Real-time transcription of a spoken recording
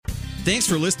Thanks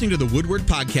for listening to the Woodward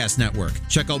Podcast Network.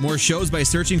 Check out more shows by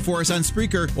searching for us on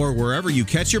Spreaker or wherever you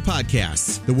catch your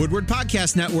podcasts. The Woodward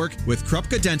Podcast Network with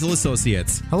Krupka Dental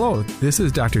Associates. Hello, this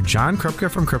is Dr. John Krupka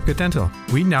from Krupka Dental.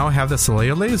 We now have the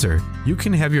Solea laser. You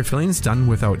can have your fillings done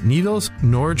without needles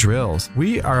nor drills.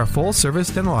 We are a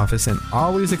full-service dental office and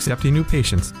always accepting new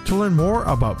patients. To learn more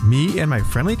about me and my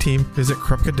friendly team, visit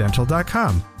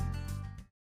KrupkaDental.com.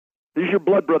 This is your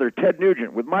blood brother, Ted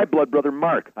Nugent, with my blood brother,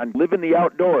 Mark, on Living the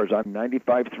Outdoors on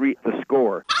 95.3 The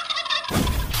Score.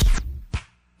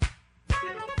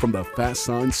 From the Fast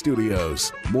Signs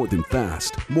Studios, more than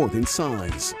fast, more than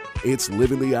signs. It's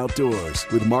Living the Outdoors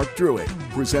with Mark Druitt,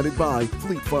 presented by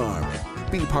Fleet Farm.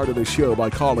 Be part of the show by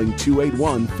calling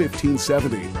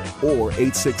 281-1570 or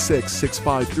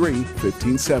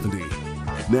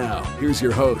 866-653-1570. Now, here's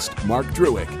your host, Mark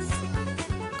Druitt.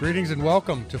 Greetings and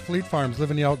welcome to Fleet Farm's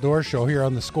Living the Outdoors show here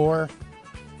on The Score.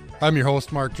 I'm your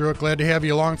host, Mark Druitt. Glad to have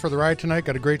you along for the ride tonight.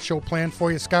 Got a great show planned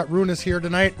for you. Scott Roon is here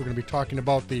tonight. We're going to be talking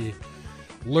about the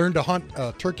Learn to Hunt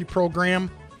turkey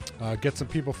program. Get some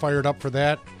people fired up for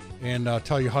that and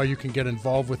tell you how you can get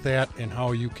involved with that and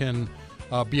how you can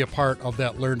be a part of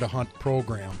that Learn to Hunt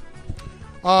program.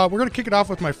 We're going to kick it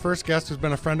off with my first guest, who's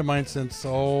been a friend of mine since,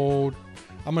 I'm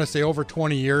going to say over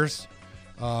 20 years.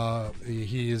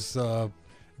 He's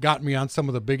got me on some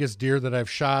of the biggest deer that I've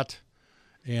shot,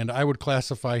 and I would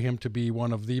classify him to be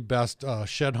one of the best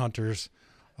shed hunters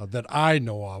that I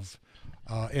know of.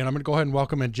 And I'm going to go ahead and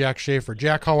welcome in Jack Schaefer.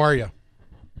 Jack, how are you?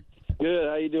 Good.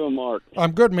 How you doing, Mark?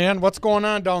 I'm good, man. What's going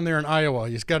on down there in Iowa?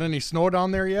 You got any snow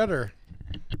down there yet, or?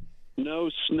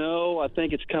 No snow. I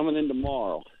think it's coming in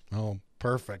tomorrow. Oh,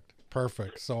 perfect.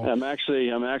 So I'm actually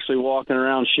walking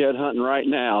around shed hunting right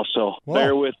now, so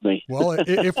bear with me. Well,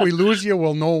 if we lose you,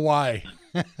 we'll know why.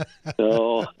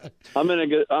 So I'm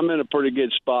in a pretty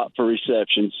good spot for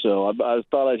reception. So I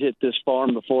thought I'd hit this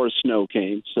farm before the snow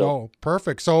came. So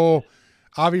perfect. So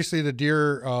obviously the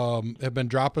deer have been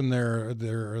dropping their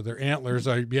antlers.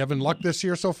 Are you having luck this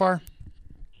year so far?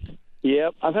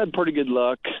 Yep, I've had pretty good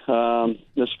luck.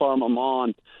 This farm I'm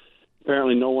on,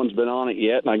 apparently no one's been on it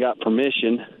yet, and I got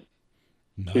permission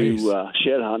to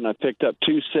shed hunt, and I picked up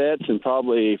 2 sets and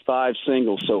probably 5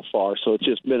 singles so far. So it's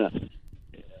just been a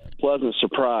pleasant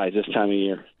surprise this time of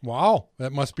year. Wow,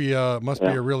 that must be a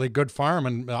really good farm,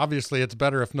 and obviously it's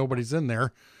better if nobody's in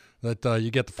there that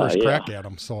you get the first crack at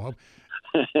them. So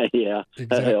yeah, exactly.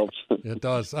 That helps. It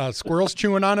does. Squirrels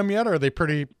chewing on them yet, or are they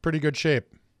pretty good shape?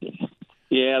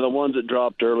 Yeah, the ones that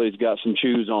dropped early's got some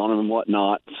chews on them and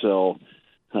whatnot. So,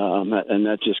 and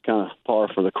that's just kind of par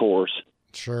for the course.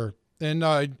 Sure.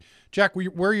 And Jack,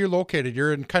 where are you located?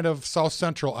 You're in kind of south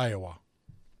central Iowa.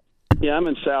 Yeah, I'm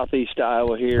in southeast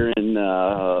Iowa here in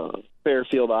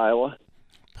Fairfield, Iowa.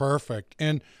 Perfect.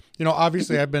 And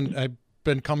obviously I've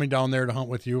been coming down there to hunt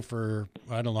with you for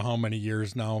I don't know how many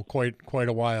years now, quite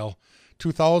a while.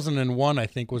 2001 I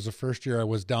think was the first year I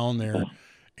was down there,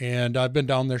 and I've been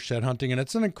down there shed hunting, and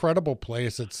it's an incredible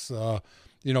place. It's got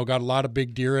a lot of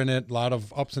big deer in it, a lot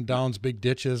of ups and downs, big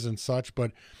ditches and such,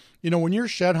 but when you're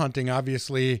shed hunting,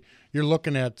 obviously you're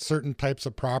looking at certain types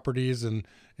of properties and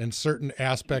certain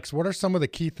aspects. What are some of the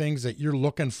key things that you're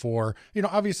looking for?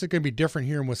 Obviously it's going to be different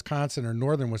here in Wisconsin or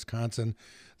northern Wisconsin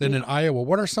than in Iowa.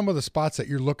 What are some of the spots that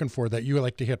you're looking for that you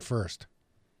like to hit first?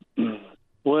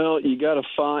 Well, you got to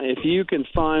if you can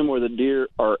find where the deer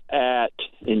are at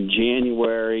in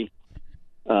January,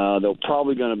 they're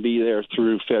probably going to be there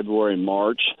through February and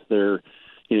March.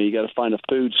 You got to find a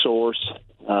food source.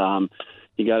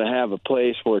 You got to have a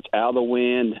place where it's out of the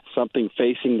wind, something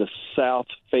facing the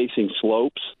south-facing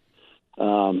slopes.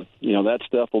 That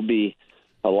stuff will be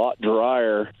a lot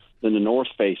drier than the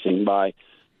north-facing by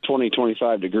 20,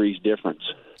 25 degrees difference.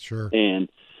 Sure. And,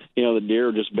 the deer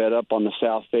will just bed up on the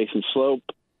south-facing slope.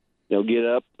 They'll get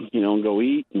up, and go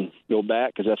eat and go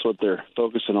back because that's what they're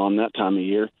focusing on that time of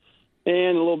year.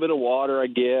 And a little bit of water, I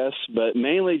guess, but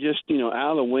mainly just,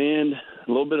 out of the wind, a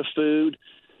little bit of food.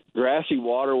 Grassy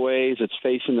waterways that's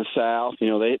facing the south,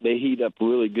 they heat up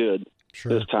really good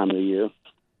this time of the year.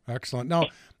 Excellent. Now,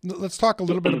 let's talk a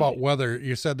little bit about weather.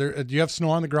 You said do you have snow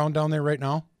on the ground down there right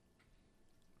now?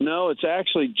 No, it's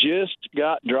actually just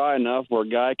got dry enough where a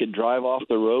guy could drive off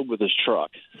the road with his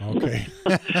truck. Okay.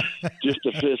 Just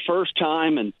the first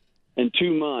time in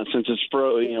 2 months since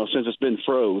it's been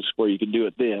froze where you could do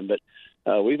it then. But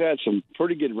we've had some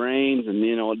pretty good rains, and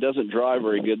it doesn't dry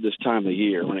very good this time of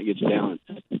year when it gets down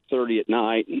at 30 at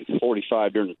night and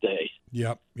 45 during the day.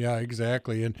 Yep. Yeah,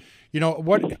 exactly. And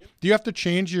what do you have to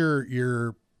change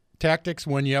your tactics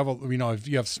when you have if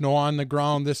you have snow on the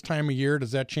ground this time of year?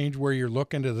 Does that change where you're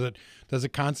looking? Does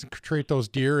it concentrate those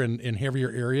deer in heavier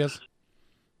areas?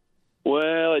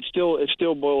 Well, it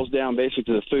still boils down basically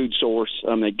to the food source.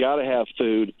 They got to have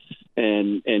food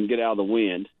and get out of the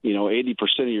wind. 80%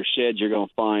 of your sheds you're going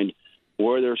to find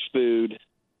where there's food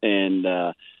and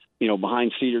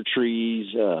behind cedar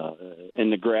trees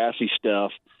and the grassy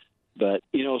stuff. But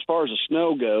as far as the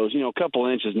snow goes, a couple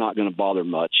inches is not going to bother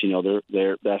much.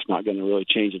 That's not going to really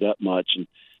change it up much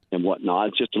and whatnot.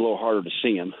 It's just a little harder to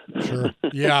see them. Sure.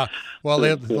 Yeah. Well,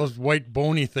 those white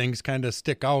bony things kind of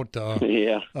stick out.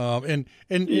 Yeah. And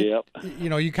yep.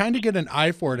 You kind of get an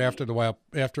eye for it after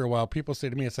a while. People say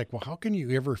to me, it's like, well, how can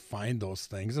you ever find those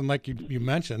things? And like you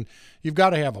mentioned, you've got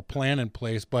to have a plan in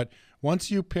place. But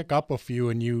once you pick up a few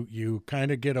and you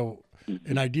kind of get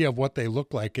an idea of what they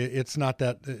look like, it's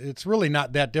really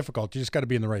not that difficult. You just got to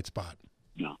be in the right spot.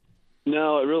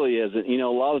 No, it really isn't. A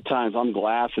lot of times I'm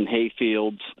glassing hay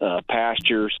fields,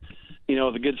 pastures,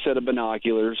 with a good set of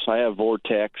binoculars. I have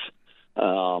Vortex.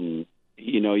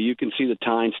 You can see the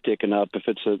tine sticking up if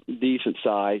it's a decent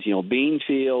size. Bean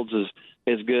fields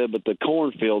is good, but the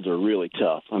corn fields are really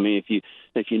tough. I mean,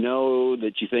 if you know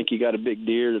that you think you got a big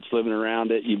deer that's living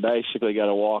around it, you basically got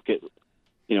to walk it,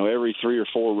 every 3 or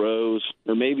 4 rows,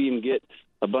 or maybe even get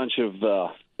a bunch of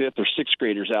 5th or 6th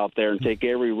graders out there and take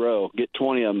every row, get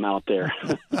 20 of them out there.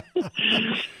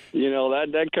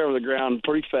 That cover the ground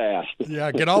pretty fast.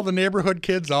 Yeah, get all the neighborhood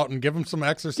kids out and give them some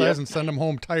exercise and send them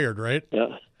home tired, right?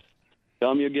 Yeah. Tell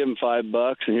them you'll give them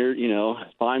 $5 and here,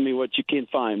 find me what you can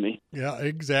find me. Yeah,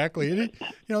 exactly.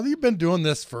 You've been doing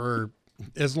this for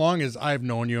as long as I've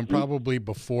known you and probably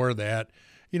before that.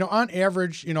 On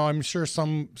average, I'm sure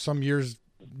some years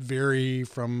vary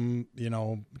from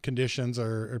conditions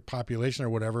or population or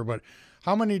whatever, but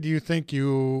how many do you think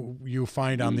you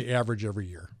find on the average every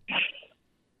year?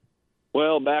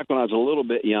 Well, back when I was a little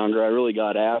bit younger, I really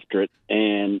got after it,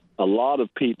 and a lot of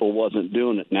people wasn't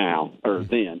doing it now or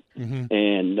then. Mm-hmm.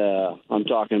 And I'm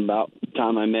talking about the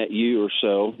time I met you or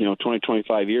so, 20,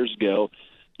 25 years ago.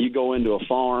 You go into a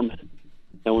farm,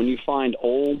 and when you find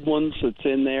old ones that's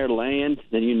in there laying,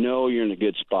 then you're in a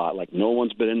good spot. Like no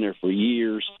one's been in there for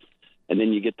years, and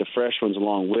then you get the fresh ones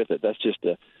along with it. That's just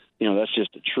a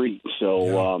treat.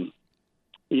 So, on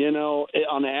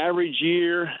the average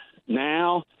year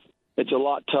now, it's a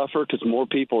lot tougher because more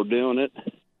people are doing it.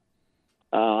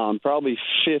 Probably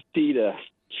 50 to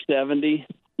 70,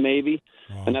 maybe.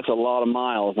 Wow. And that's a lot of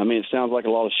miles. I mean, it sounds like a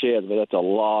lot of sheds, but that's a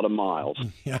lot of miles.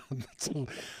 Yeah,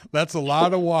 that's a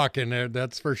lot of walking there.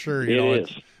 That's for sure.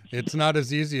 It's not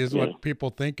as easy as what people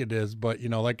think it is. But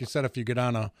like you said, if you get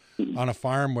on a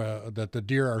farm that the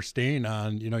deer are staying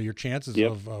on, your chances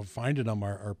of finding them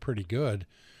are pretty good.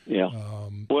 Yeah.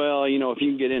 Well, if you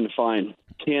can get in to find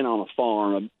 10 on a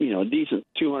farm, a decent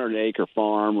 200-acre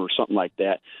farm or something like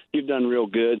that, you've done real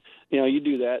good. You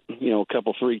do that, a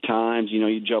couple, 3 times,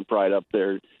 you jump right up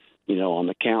there, on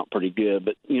the count pretty good.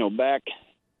 But, back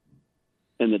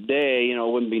in the day, it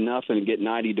wouldn't be nothing to get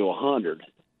 90 to 100.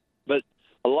 But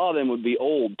a lot of them would be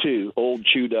old, too, old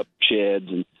chewed up sheds,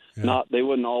 and they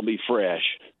wouldn't all be fresh.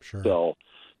 Sure. So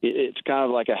it's kind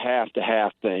of like a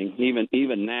half-to-half thing.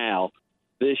 Even now,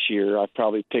 this year, I've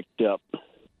probably picked up,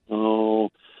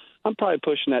 I'm probably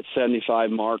pushing that 75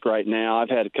 mark right now. I've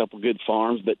had a couple good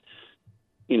farms, but,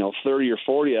 30 or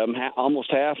 40 of them, almost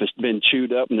half has been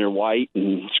chewed up and they're white,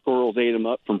 and squirrels ate them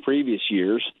up from previous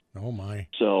years. Oh, my.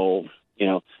 So,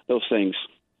 those things,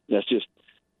 that's just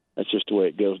the way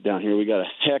it goes down here. We got a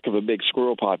heck of a big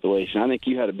squirrel population. I think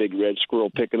you had a big red squirrel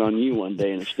picking on you one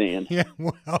day in a stand. Yeah,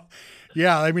 well,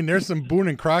 yeah. I mean, there's some Boone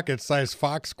and Crockett-sized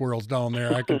fox squirrels down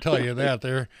there. I can tell you that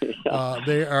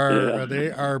they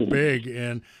are big,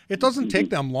 and it doesn't take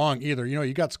them long either.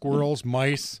 You got squirrels,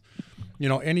 mice.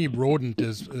 Any rodent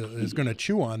is going to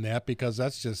chew on that because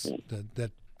that's just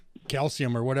that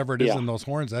calcium or whatever it is in those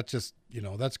horns. That's just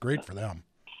that's great for them.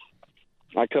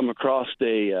 I come across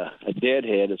a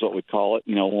deadhead, is what we call it.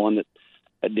 One that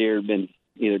a deer had been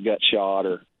either got shot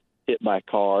or hit by a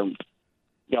car, and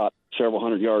got several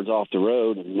hundred yards off the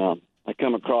road. And I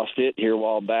come across it here a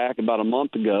while back, about a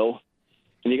month ago.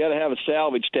 And you got to have a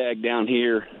salvage tag down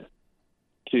here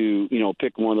to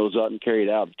pick one of those up and carry it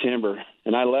out of the timber.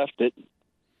 And I left it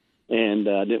and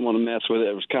didn't want to mess with it.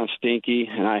 It was kind of stinky.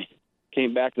 And I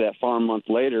came back to that farm a month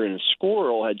later, and a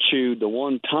squirrel had chewed the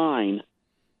one tine,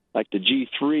 like the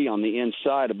G3 on the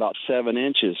inside, about 7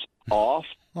 inches off.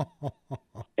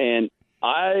 And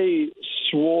I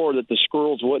swore that the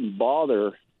squirrels wouldn't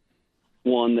bother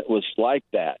one that was like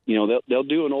that. They'll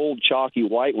do an old chalky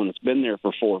white one that's been there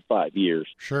for 4 or 5 years.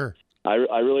 Sure. I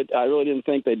really didn't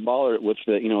think they'd bother it with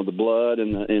the blood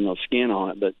and the skin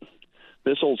on it, but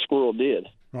this old squirrel did.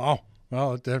 Oh,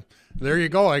 well, there you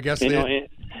go. I guess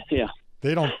yeah.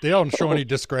 They don't show any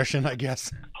discretion, I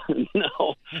guess.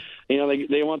 No,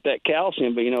 they want that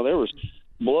calcium, but there was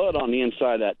blood on the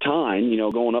inside of that tine,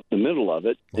 going up the middle of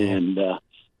it, and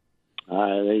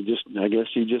I guess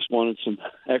he just wanted some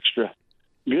extra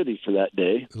goodie for that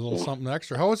day. A little something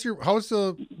extra. How's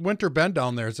the winter been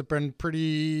down there? Has it been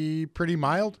pretty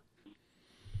mild?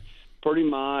 Pretty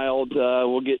mild.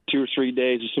 We'll get 2 or 3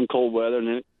 days of some cold weather, and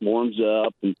then it warms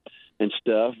up and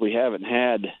stuff. We haven't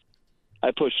had. I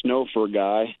pushed snow for a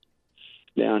guy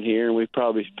down here, and we've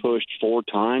probably pushed 4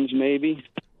 times, maybe.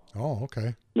 Oh,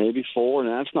 okay. Maybe 4,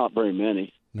 and that's not very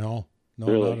many. No,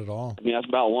 really. Not at all. I mean, that's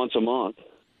about once a month.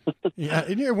 Yeah,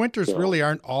 and your winters really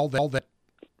aren't all that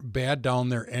bad down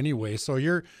there anyway. So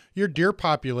your deer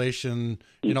population,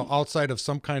 outside of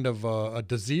some kind of a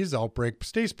disease outbreak,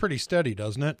 stays pretty steady,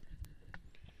 doesn't it?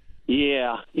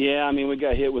 Yeah. I mean, we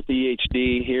got hit with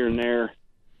EHD here and there,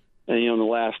 in the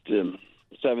last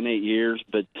 7-8 years,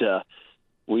 but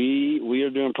we are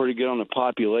doing pretty good on the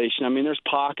population. I mean, there's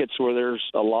pockets where there's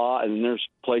a lot, and there's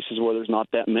places where there's not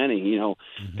that many.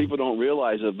 People don't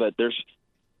realize it, but there's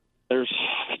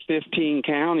 15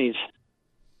 counties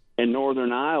in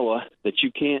northern Iowa that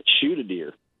you can't shoot a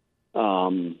deer.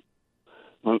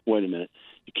 Wait a minute.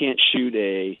 You can't shoot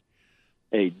a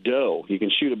doe. You can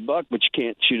shoot a buck, but you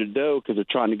can't shoot a doe because they're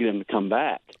trying to get them to come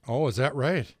back. Oh, is that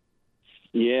right?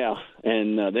 Yeah,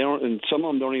 and they don't. And some of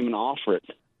them don't even offer it.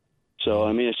 So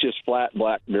I mean, it's just flat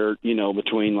black dirt,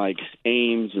 between like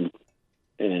Ames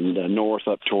and north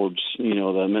up towards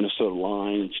the Minnesota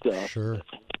line and stuff. Sure.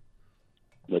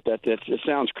 But it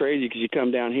sounds crazy because you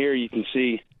come down here, you can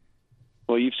see.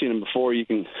 Well, you've seen them before. You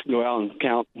can go out and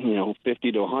count,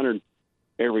 50 to 100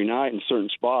 every night in certain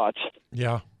spots.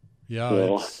 Yeah.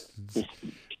 So, it's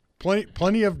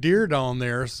plenty of deer down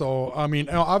there. So, I mean,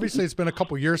 obviously it's been a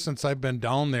couple years since I've been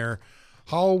down there.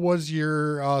 How was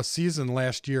your season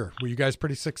last year? Were you guys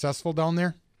pretty successful down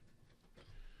there?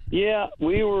 Yeah,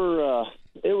 we were.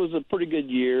 It was a pretty good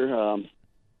year.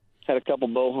 Had a couple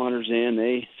bow hunters in.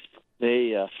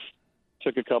 They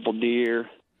took a couple deer.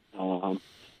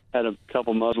 Had a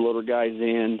couple muzzleloader guys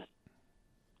in.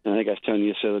 And I think I was telling you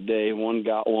this the other day. One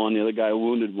got one, the other guy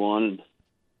wounded one, and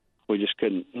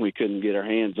we couldn't get our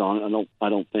hands on it. I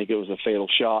don't think it was a fatal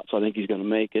shot, so I think he's going to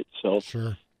make it. So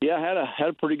sure. Yeah, had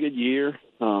a pretty good year.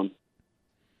 Our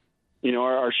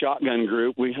shotgun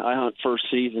group. I hunt first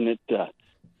season.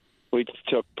 We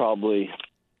took probably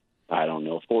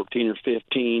 14 or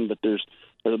 15, but there's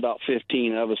about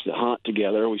 15 of us that hunt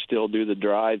together. We still do the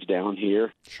drives down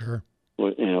here. Sure.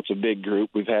 It's a big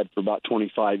group we've had for about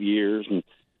 25 years, and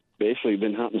basically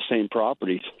been hunting the same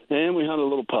properties. And we hunt a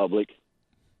little public.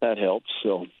 That helps.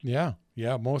 So yeah,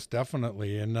 most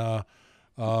definitely. And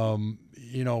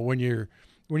when you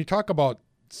talk about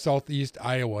southeast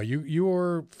Iowa,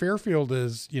 your Fairfield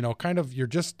is you're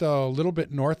just a little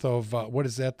bit north of what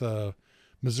is that, the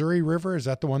Missouri River? Is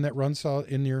that the one that runs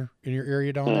in your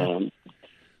area down there?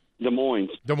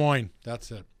 Des Moines,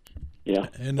 that's it. Yeah,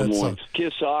 and Des that's Moines.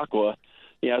 Kissaaqua.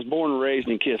 Yeah, I was born and raised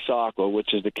in Kissaaqua,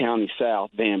 which is the county south,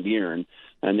 Van Buren,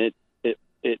 and it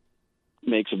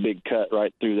makes a big cut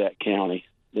right through that county.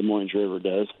 Des Moines River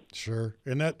does. Sure,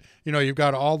 and that you've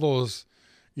got all those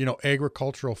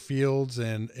agricultural fields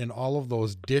and all of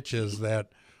those ditches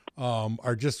that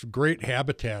are just great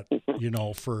habitat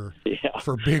for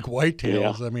big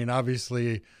whitetails. Yeah. I mean,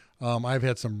 obviously, I've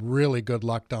had some really good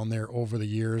luck down there over the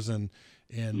years, and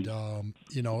it's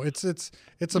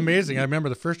amazing. I remember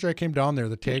the first year I came down there,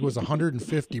 the tag was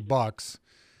 $150,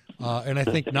 and I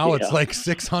think now it's like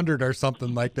 600 or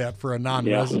something like that for a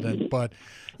non-resident. But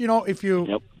if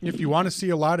you want to see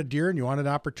a lot of deer and you want an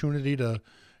opportunity to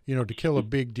kill a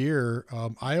big deer,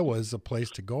 Iowa is a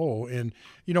place to go. And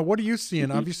what are you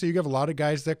seeing? Obviously, you have a lot of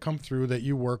guys that come through that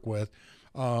you work with.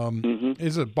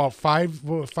 Is it about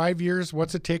 5 years?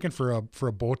 What's it taking for a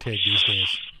bow tag these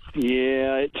days?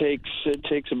 Yeah, it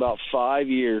takes about 5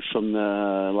 years from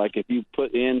if you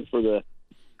put in for the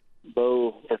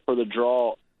bow or for the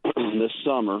draw this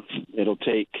summer, it'll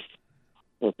take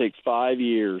 5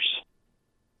 years.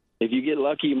 If you get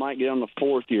lucky, you might get on the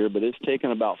 4th year, but it's taken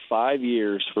about 5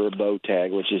 years for a bow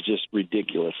tag, which is just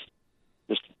ridiculous.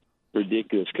 Just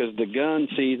ridiculous, because the gun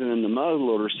season and the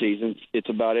muzzleloader season, it's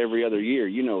about every other year.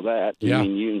 You know that. Yeah. I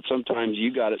mean, sometimes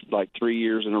you got it like 3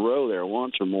 years in a row there,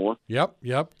 once or more. Yep.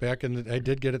 I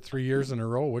did get it 3 years in a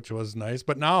row, which was nice.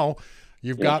 But now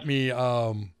you've got me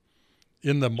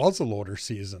in the muzzleloader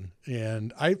season,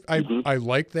 and I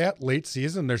like that late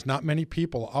season. There's not many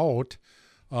people out.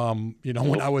 When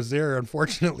I was there,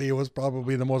 unfortunately, it was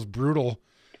probably the most brutal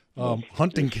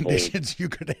hunting conditions you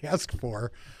could ask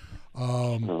for.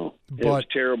 It was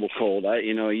terrible cold. I'll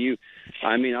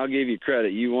give you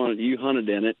credit. You hunted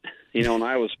in it, and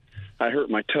I hurt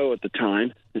my toe at the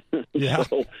time. Yeah.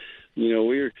 So,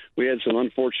 we had some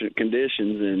unfortunate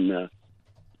conditions, and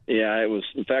it was.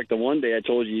 In fact, the one day I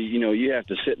told you, you have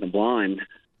to sit in the blind.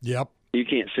 Yep. You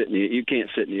can't sit in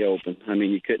the open. I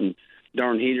mean, you couldn't.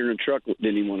 Darn heater in the truck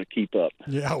didn't even want to keep up.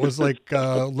 Yeah, it was like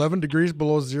 11 degrees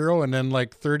below zero, and then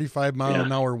like 35 mile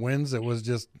an hour winds. It was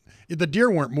just the deer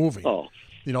weren't moving. Oh,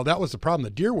 that was the problem. The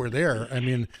deer were there. I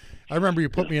mean, I remember you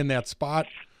put me in that spot,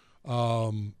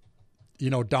 down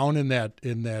in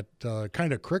that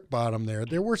kind of creek bottom there.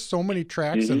 There were so many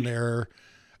tracks in there.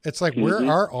 It's like, where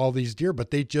are all these deer?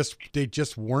 But they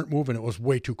just weren't moving. It was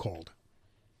way too cold.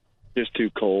 Just too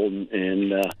cold,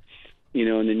 and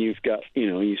and then you've got,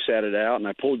 you sat it out, and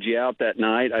I pulled you out that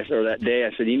night, or that day.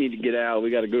 I said, you need to get out.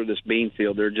 We got to go to this bean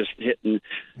field. They're just hitting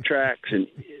tracks in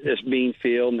this bean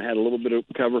field, and had a little bit of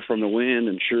cover from the wind,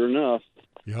 and sure enough,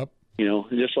 yep.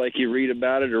 Just like you read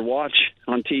about it or watch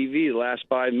on TV the last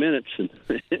 5 minutes, and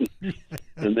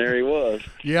and there he was.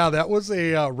 Yeah, that was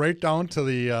a right down to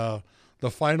the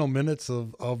final minutes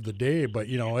of the day. But,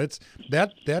 it's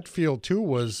that field, too,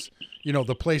 was,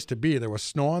 the place to be. There was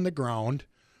snow on the ground.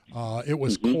 It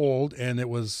was cold, and it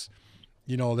was,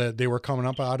 that they were coming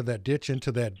up out of that ditch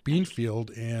into that bean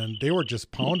field, and they were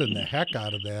just pounding the heck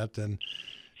out of that. And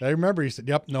I remember he said,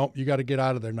 "Yep, no, you got to get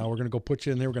out of there now. We're going to go put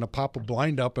you in there. We're going to pop a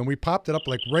blind up," and we popped it up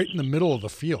like right in the middle of the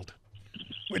field,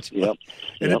 it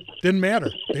didn't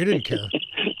matter. They didn't care.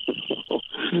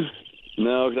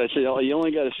 No, because I said, you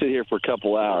only got to sit here for a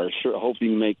couple hours. Sure, hope you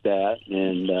can make that,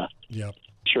 and yep.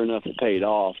 Sure enough, it paid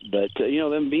off. But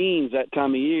them beans that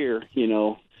time of year,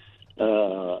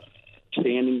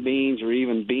 standing beans or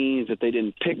even beans that they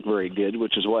didn't pick very good,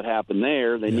 which is what happened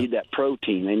there. They need that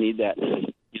protein. They need that,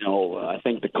 I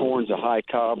think the corn's a high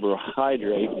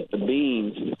carbohydrate, but the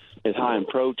beans is high in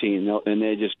protein, and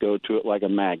they just go to it like a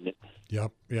magnet.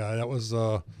 Yep. Yeah, that was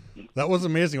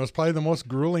amazing. It was probably the most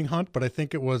grueling hunt, but I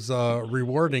think it was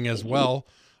rewarding as well.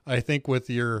 I think with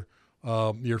your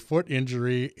foot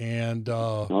injury and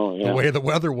the way the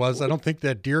weather was, I don't think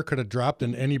that deer could have dropped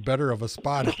in any better of a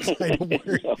spot outside of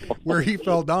where he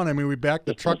fell down. I mean, we backed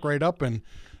the truck right up and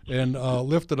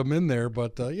lifted him in there.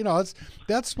 But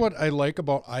that's what I like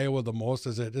about Iowa the most,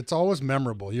 is it's always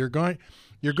memorable. You're going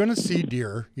to see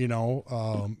deer,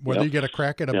 whether you get a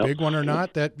crack at a big one or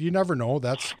not. That you never know.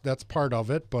 That's part of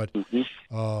it. But it's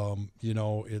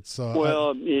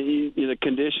the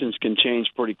conditions can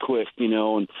change pretty quick,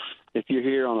 and if you're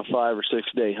here on a 5 or 6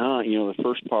 day hunt, the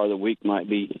first part of the week might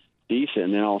be decent,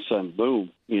 and then all of a sudden,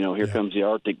 boom, here comes the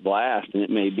Arctic blast, and it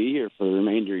may be here for the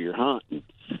remainder of your hunt.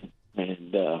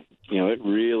 And, it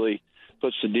really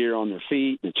puts the deer on their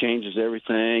feet, and it changes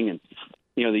everything. And,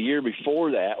 the year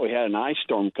before that, we had an ice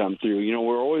storm come through.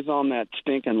 We're always on that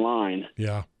stinking line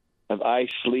of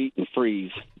ice, sleet, and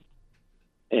freeze.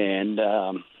 And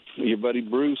your buddy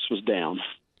Bruce was down,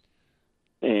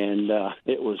 and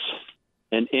it was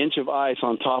an inch of ice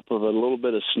on top of a little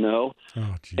bit of snow.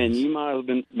 Oh, and you might have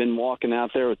been walking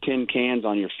out there with tin cans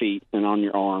on your feet and on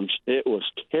your arms. It was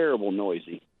terrible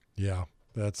noisy. Yeah,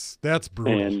 that's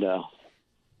brutal. And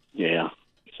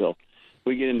so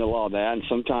we get into all that, and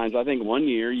sometimes I think one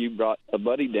year you brought a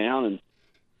buddy down and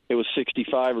it was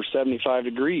 65 or 75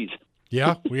 degrees.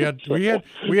 Yeah, we had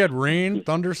rain,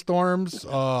 thunderstorms,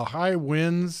 high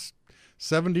winds,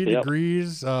 70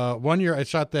 degrees. One year I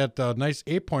shot that nice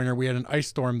 8-pointer. We had an ice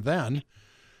storm then.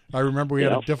 I remember we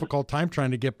had a difficult time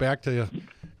trying to get back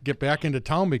into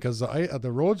town because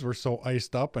the roads were so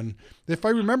iced up. And if I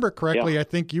remember correctly, I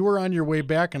think you were on your way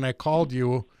back and I called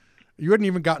you. You hadn't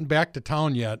even gotten back to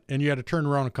town yet, and you had to turn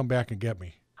around and come back and get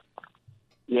me.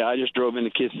 Yeah, I just drove into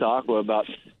Kitsaqua about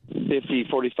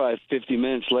 50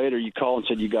 minutes later. You called and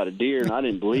said you got a deer, and I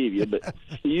didn't believe you. But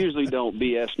you usually don't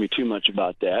BS me too much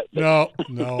about that. No,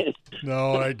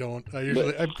 I don't. We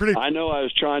were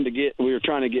trying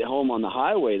to get home on the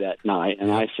highway that night,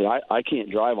 and I said I can't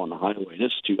drive on the highway.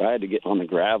 I had to get on the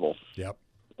gravel. Yep.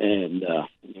 And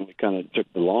we kind of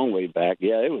took the long way back.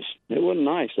 Yeah, it wasn't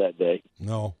nice that day.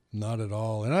 No, not at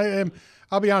all. And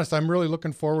I'll be honest, I'm really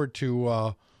looking forward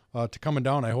to coming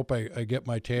down. I hope I get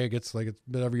my tag. It's like it's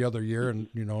been every other year, and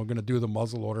I'm going to do the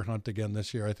muzzleloader hunt again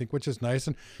this year, I think, which is nice.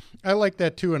 And I like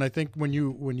that too. And I think when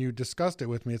you discussed it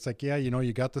with me, it's like,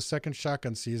 you got the second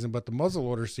shotgun season, but the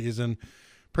muzzleloader season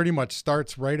pretty much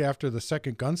starts right after the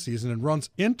second gun season and runs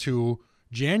into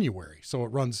January. So it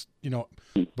runs, a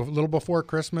little before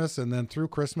Christmas and then through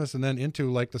Christmas and then into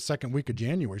like the second week of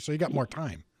January. So you got more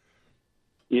time.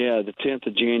 Yeah, the 10th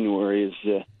of January is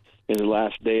the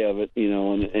last day of it,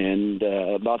 and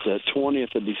about the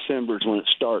 20th of December is when it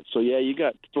starts. So, yeah, you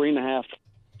got 3.5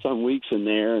 some weeks in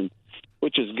there, and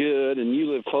which is good. And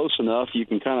you live close enough, you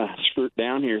can kind of skirt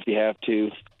down here if you have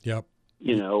to. Yep.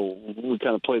 We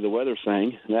kind of play the weather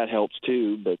thing, and that helps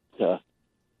too. But the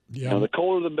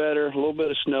colder the better. A little bit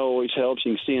of snow always helps.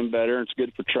 You can see them better. It's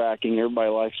good for tracking.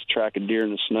 Everybody likes to track a deer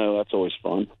in the snow. That's always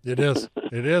fun. It is.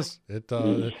 It is.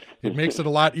 It makes it a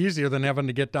lot easier than having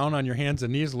to get down on your hands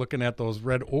and knees looking at those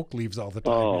red oak leaves all the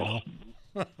time. Oh.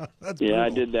 That's yeah, brutal. I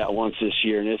did that once this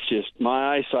year, and it's just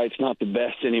my eyesight's not the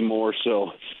best anymore.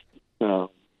 So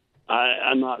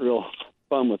I'm not real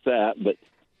fun with that, but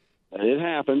it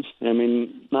happens. I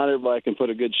mean, not everybody can put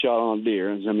a good shot on a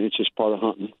deer. I mean, it's just part of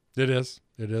hunting. It is.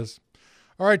 It is.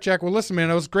 All right, Jack. Well, listen, man,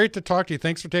 it was great to talk to you.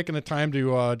 Thanks for taking the time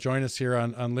to join us here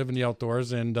on Living the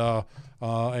Outdoors, and I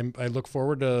look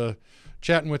forward to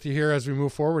chatting with you here as we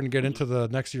move forward and get into the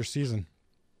next year's season.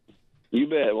 You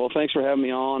bet. Well, thanks for having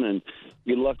me on, and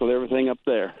good luck with everything up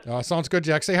there. Sounds good,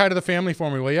 Jack. Say hi to the family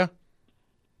for me, will you?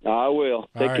 I will.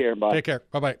 Take care. Bye. Take care.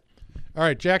 Bye-bye. All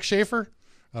right, Jack Schaefer,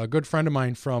 a good friend of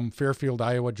mine from Fairfield,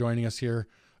 Iowa, joining us here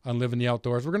on Living the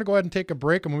Outdoors. We're going to go ahead and take a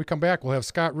break, and when we come back, we'll have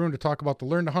Scott Roon to talk about the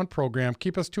Learn to Hunt program.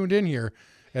 Keep us tuned in here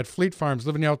at Fleet Farms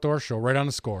Living the Outdoors show, right on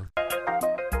the Score.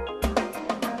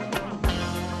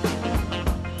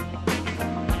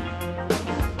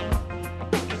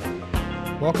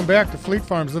 Welcome back to Fleet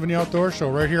Farms Living the Outdoors show,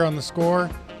 right here on the Score.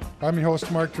 I'm your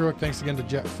host, Mark Druick. Thanks again to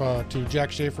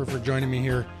Jack Schaefer for joining me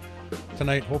here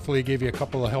tonight. Hopefully he gave you a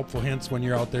couple of helpful hints when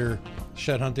you're out there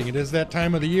shed hunting. It is that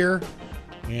time of the year,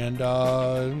 and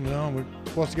we're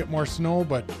supposed to get more snow,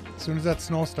 but as soon as that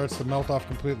snow starts to melt off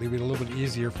completely, it'll be a little bit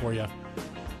easier for you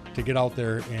to get out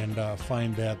there and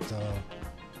find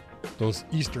those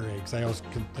Easter eggs. I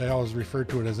always refer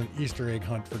to it as an Easter egg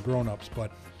hunt for grown-ups,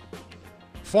 but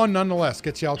fun nonetheless.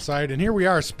 Gets you outside, and here we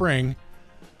are, spring,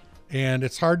 and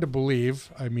it's hard to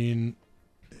believe. I mean,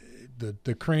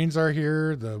 the cranes are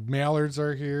here, the mallards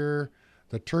are here,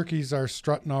 the turkeys are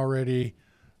strutting already.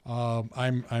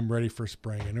 I'm ready for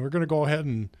spring, and we're going to go ahead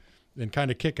and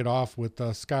kind of kick it off with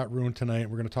Scott Roon tonight.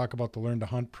 We're going to talk about the Learn to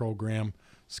Hunt program.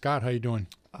 Scott, how you doing?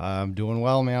 I'm doing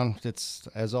well, man. It's,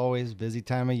 as always, busy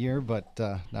time of year, but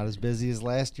not as busy as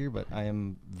last year. But I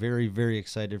am very, very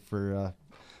excited for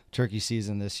turkey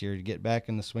season this year to get back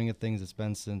in the swing of things. It's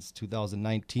been since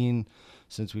 2019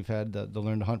 since we've had the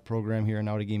Learn to Hunt program here in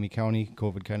Outagamie County.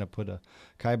 COVID kind of put a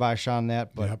kibosh on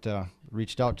that, but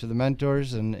reached out to the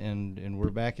mentors, and we're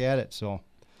back at it. So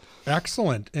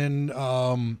excellent. And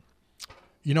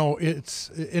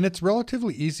it's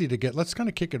relatively easy to get. Let's kind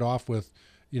of kick it off with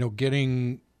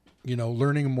getting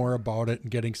learning more about it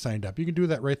and getting signed up. You can do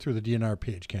that right through the DNR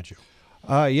page, can't you?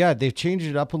 Yeah, they've changed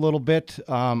it up a little bit.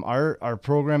 Our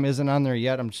program isn't on there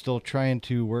yet. I'm still trying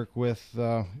to work with,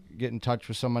 get in touch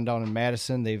with someone down in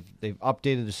Madison. They've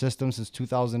updated the system since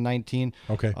 2019.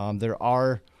 Okay. There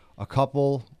are a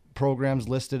couple programs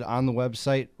listed on the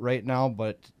website right now,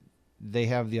 but they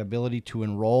have the ability to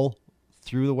enroll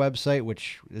through the website,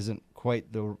 which isn't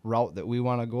quite the route that we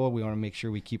want to go. We want to make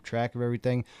sure we keep track of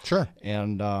everything. Sure.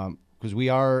 And because we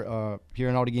are here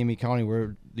in Outagamie County,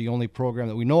 we're the only program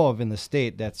that we know of in the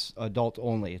state that's adult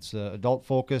only. It's adult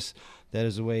focus. That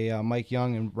is the way Mike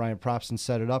Young and Brian Propson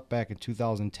set it up back in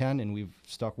 2010, and we've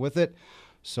stuck with it.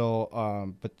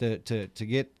 So, but to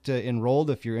get enrolled,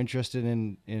 if you're interested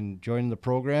in joining the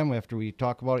program, after we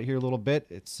talk about it here a little bit,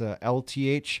 it's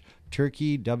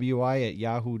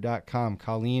lthturkeywi@yahoo.com.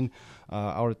 Colleen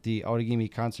out at the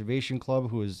Outagamie Conservation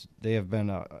Club, they have been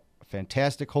a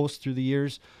fantastic host through the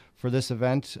years for this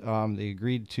event. They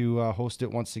agreed to host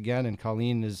it once again, and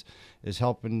Colleen is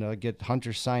helping get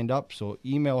hunters signed up. So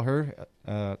email her.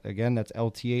 Again, that's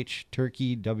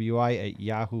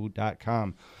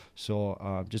lthturkeywi@yahoo.com.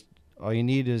 So just all you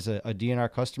need is a DNR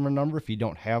customer number. If you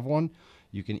don't have one,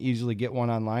 you can easily get one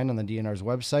online on the DNR's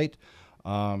website.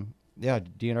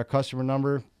 DNR customer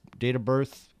number, date of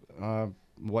birth,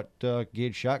 what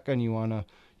gauge shotgun you wanna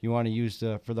use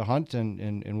for the hunt,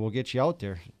 and we'll get you out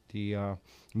there. The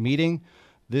meeting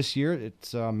this year,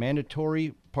 it's a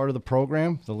mandatory part of the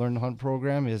program. The Learn to Hunt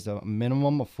program is a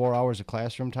minimum of 4 hours of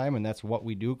classroom time, and that's what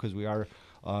we do because we are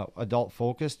adult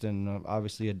focused, and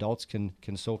obviously adults can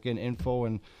soak in info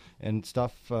and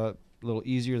stuff a little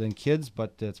easier than kids.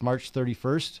 But it's March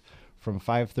 31st from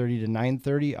 5:30 to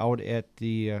 9:30 out at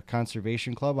the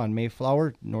Conservation Club on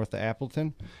Mayflower, north of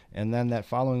Appleton. And then that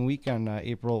following week on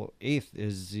April 8th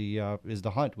is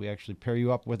the hunt. We actually pair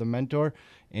you up with a mentor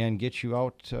and get you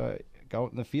out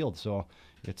in the field. So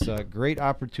it's a great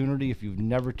opportunity if you've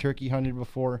never turkey hunted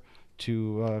before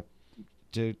to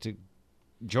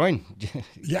join.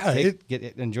 Yeah,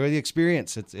 enjoy the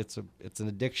experience. It's an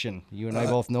addiction. You and I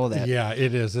both know that. Yeah,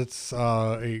 it is. It's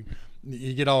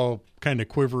you get all kind of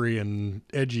quivery and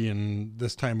edgy in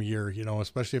this time of year,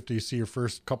 especially after you see your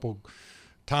first couple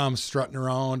toms strutting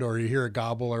around or you hear a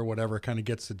gobble or whatever, kind of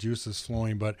gets the juices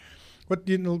flowing. But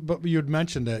you had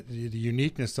mentioned that the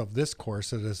uniqueness of this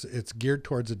course is it's geared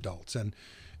towards adults. And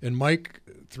Mike,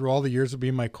 through all the years of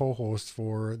being my co-host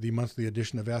for the monthly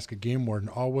edition of Ask a Game Warden,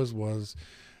 always was,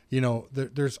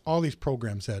 there's all these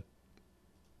programs that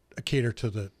cater to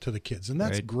the kids, and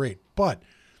that's great. But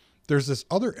there's this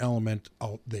other element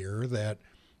out there that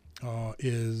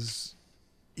is,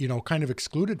 kind of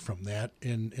excluded from that,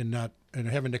 and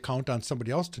having to count on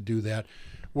somebody else to do that.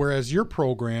 Whereas your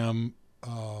program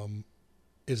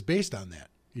is based on that,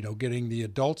 getting the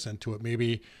adults into it.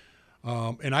 Maybe,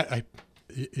 and I,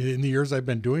 in the years I've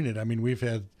been doing it, I mean, we've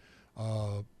had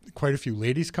quite a few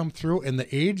ladies come through, and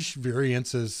the age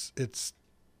variance it's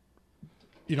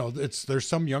there's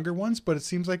some younger ones, but it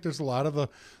seems like there's a lot of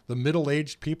the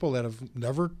middle-aged people that have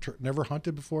never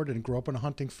hunted before, didn't grow up in a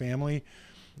hunting family.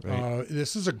 Right.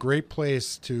 This is a great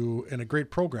place and a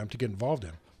great program to get involved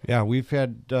in. Yeah, we've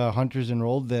had hunters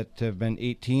enrolled that have been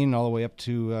 18 all the way up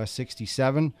to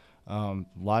 67.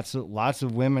 Lots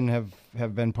of women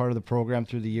have been part of the program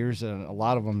through the years, and a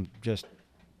lot of them just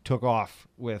took off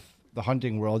with the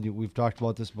hunting world. We've talked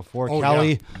about this before.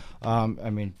 Kelly, yeah. I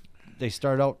mean, they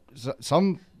start out,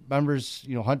 some members,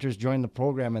 hunters join the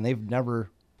program and they've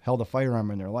never held a firearm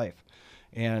in their life.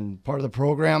 And part of the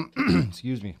program,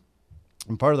 excuse me,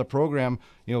 and part of the program,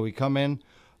 we come in,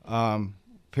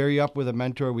 pair you up with a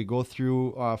mentor. We go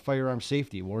through firearm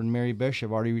safety. Warden Mary Bish,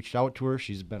 I've already reached out to her.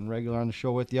 She's been regular on the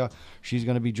show with you. She's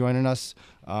going to be joining us.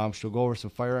 She'll go over some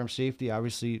firearm safety.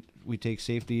 Obviously, we take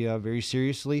safety very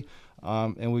seriously.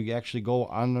 And we actually go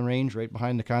on the range right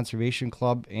behind the Conservation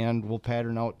Club, and we'll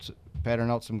pattern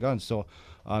out some guns. So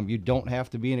you don't have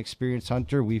to be an experienced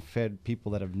hunter. We've had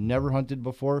people that have never hunted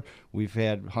before. We've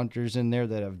had hunters in there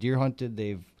that have deer hunted.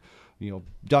 They've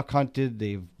duck hunted.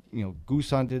 They've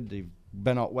goose hunted. They've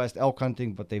been out west elk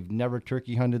hunting, but they've never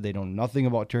turkey hunted. They know nothing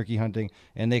about turkey hunting,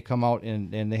 and they come out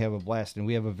and they have a blast. And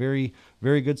we have a very,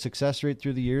 very good success rate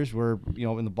through the years. We're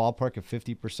in the ballpark of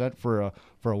 50% for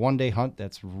a one-day hunt.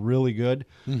 That's really good.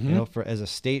 Mm-hmm. For as a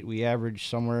state, we average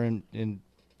somewhere in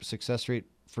success rate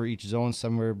for each zone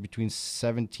somewhere between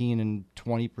 17 and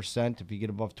 20%. If you get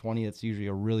above 20, it's usually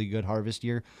a really good harvest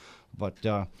year. But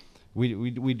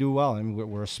we do well. I mean,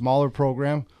 we're a smaller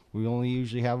program. We only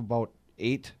usually have about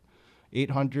eight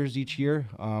hunters each year.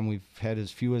 We've had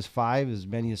as few as 5, as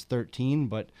many as 13,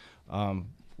 but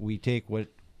we take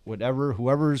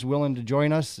whoever's willing to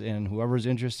join us and whoever's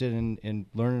interested in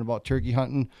learning about turkey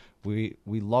hunting. We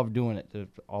love doing it.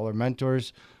 All our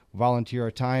mentors volunteer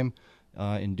our time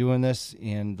in doing this,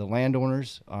 and the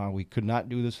landowners, we could not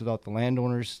do this without the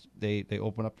landowners. They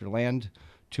open up their land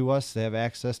to us. They have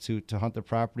access to hunt the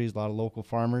properties. A lot of local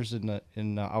farmers in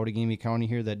Outagamie County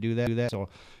here that do that. So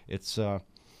it's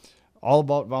all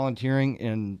about volunteering,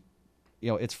 and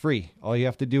it's free. All you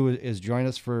have to do is join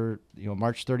us for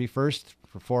March 31st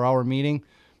for a 4-hour meeting.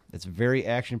 It's very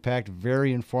action-packed,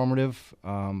 very informative.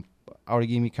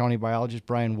 Outagamie County biologist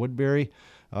Brian Woodbury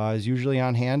is usually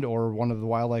on hand, or one of the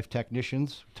wildlife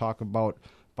technicians. Talk about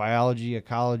biology,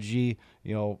 ecology,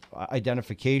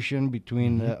 identification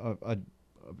between a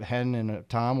hen and a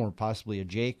tom, or possibly a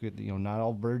jake. Not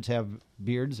all birds have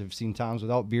beards. I've seen toms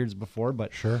without beards before,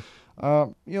 but sure.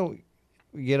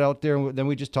 We get out there, and then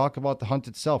we just talk about the hunt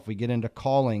itself. We get into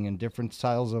calling and different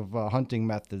styles of hunting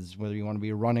methods, whether you want to be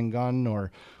a run and gun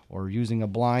or using a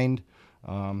blind,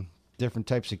 different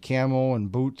types of camo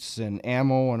and boots and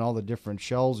ammo and all the different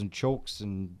shells and chokes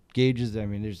and gauges. I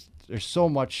mean, there's so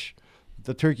much.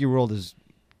 The turkey world has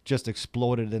just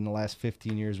exploded in the last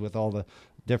 15 years with all the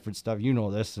different stuff.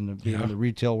 This, and being in the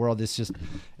retail world,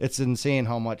 it's insane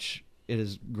how much it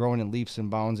is growing in leaps and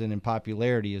bounds and in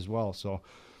popularity as well. So.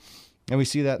 And we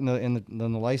see that in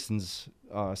the license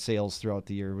sales throughout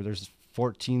the year, where there's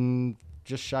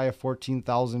just shy of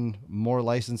 14,000 more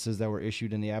licenses that were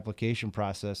issued in the application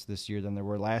process this year than there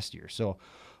were last year. So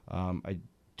I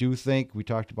do think, we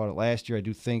talked about it last year, I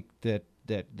do think that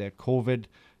COVID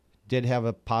did have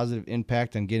a positive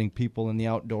impact on getting people in the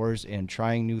outdoors and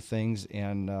trying new things,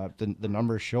 and the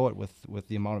numbers show it with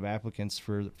the amount of applicants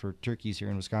for turkeys here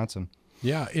in Wisconsin.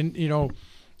 Yeah, and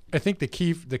I think the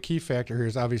key factor here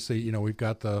is obviously, we've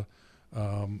got the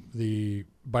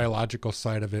biological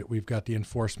side of it, we've got the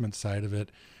enforcement side of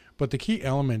it, but the key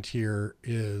element here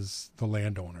is the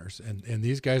landowners, and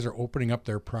these guys are opening up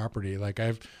their property. Like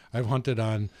I've hunted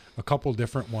on a couple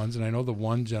different ones, and I know the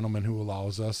one gentleman who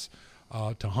allows us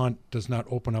to hunt does not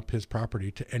open up his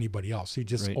property to anybody else. He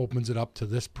just opens it up to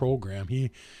this program.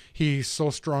 He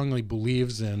so strongly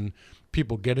believes in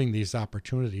people getting these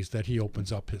opportunities that he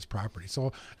opens up his property.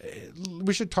 So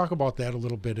we should talk about that a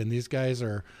little bit. And these guys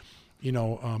are,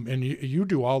 and you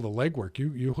do all the legwork.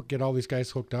 You get all these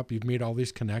guys hooked up. You've made all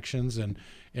these connections, and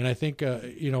I think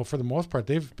for the most part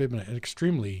they've been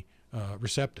extremely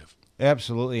receptive.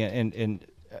 Absolutely, and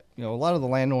a lot of the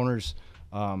landowners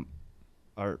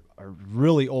are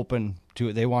really open to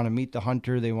it. They want to meet the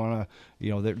hunter. They want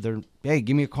to, they're hey,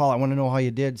 give me a call. I want to know how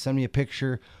you did. Send me a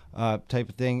picture, type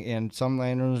of thing. And some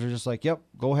landowners are just like, yep,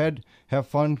 go ahead, have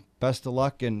fun, best of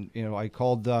luck. And I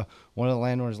called one of the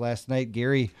landowners last night,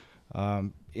 Gary.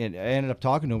 And I ended up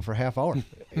talking to him for a half hour.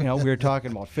 We were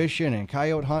talking about fishing and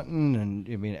coyote hunting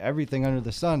and everything under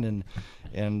the sun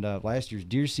and last year's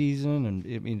deer season. And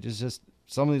it's just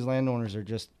some of these landowners are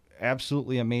just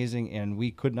absolutely amazing, and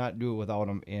we could not do it without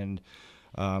them. And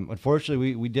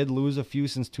unfortunately, we did lose a few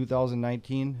since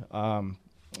 2019. A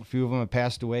few of them have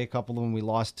passed away. A couple of them we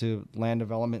lost to land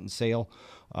development and sale.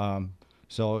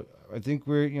 So I think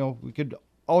we could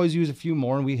always use a few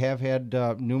more, and we have had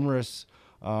numerous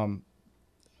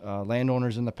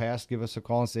landowners in the past give us a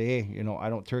call and say, hey, I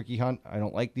don't turkey hunt. I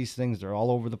don't like these things. They're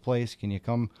all over the place. Can you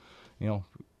come?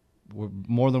 We're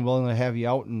more than willing to have you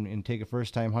out and take a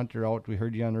first-time hunter out. We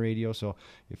heard you on the radio. So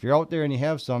if you're out there and you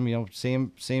have some,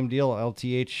 same deal,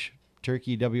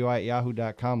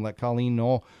 lthturkeywi@yahoo.com. Let Colleen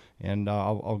know, and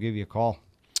I'll give you a call.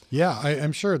 Yeah,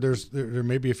 I'm sure there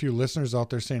may be a few listeners out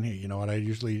there saying, hey, you know what, I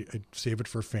save it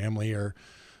for family or,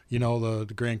 the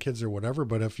grandkids or whatever.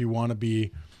 But if you want to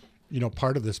be,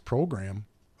 part of this program,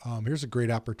 here's a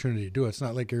great opportunity to do it. It's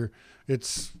not like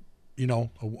it's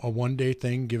a one-day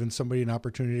thing, giving somebody an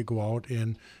opportunity to go out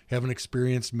and have an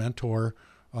experienced mentor.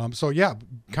 So yeah,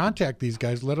 contact these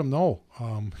guys. Let them know.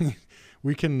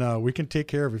 We can take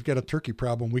care of it. If you've got a turkey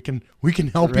problem, we can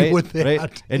help you with that.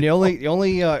 Right. And the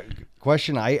only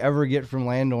question I ever get from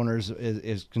landowners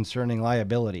is concerning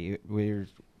liability. You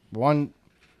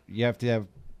have to have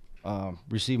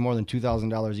receive more than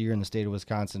 $2,000 a year in the state of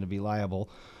Wisconsin to be liable.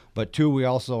 But two, we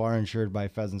also are insured by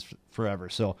Pheasants Forever.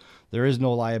 So there is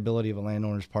no liability of a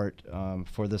landowner's part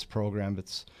for this program.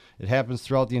 It happens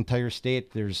throughout the entire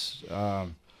state. There's, like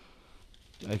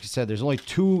I said, there's only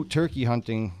 2 turkey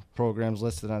hunting programs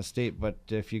listed on state. But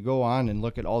if you go on and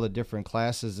look at all the different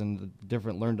classes and the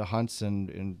different learn to hunts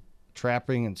and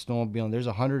trapping and snowmobiling, there's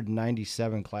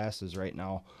 197 classes right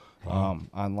now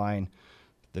online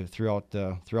throughout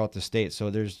the state. So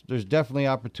there's definitely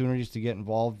opportunities to get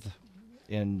involved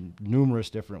in numerous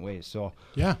different ways. So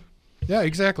yeah,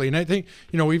 exactly. And I think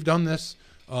we've done this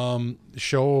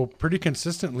show pretty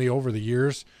consistently over the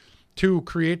years to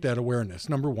create that awareness.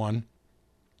 Number one,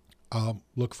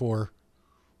 look for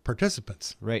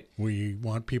participants. Right. We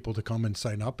want people to come and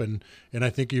sign up, and I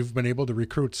think you've been able to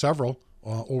recruit several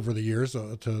over the years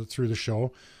through the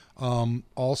show.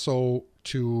 Also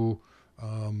to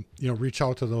reach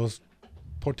out to those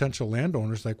potential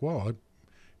landowners like, well,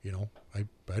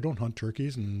 I don't hunt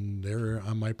turkeys and they're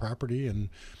on my property, and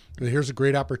here's a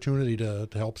great opportunity to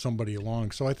help somebody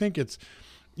along. So I think it's,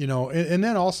 and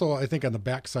then also I think on the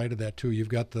backside of that too, you've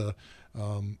got the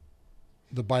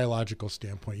biological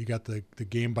standpoint. You got the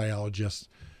game biologist,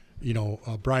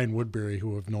 Brian Woodbury,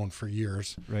 who I've known for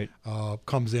years, right?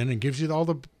 Comes in and gives you all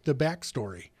the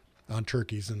backstory on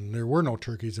turkeys, and there were no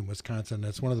turkeys in Wisconsin.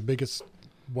 That's one of the biggest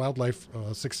wildlife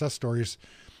success stories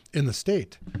in the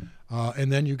state.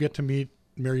 And then you get to meet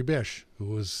Mary Bish, who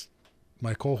was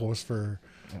my co-host for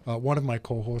one of my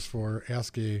co-hosts for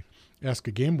Ask a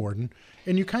Game Warden,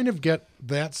 and you kind of get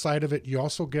that side of it. You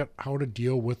also get how to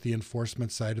deal with the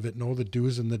enforcement side of it, know the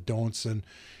do's and the don'ts, and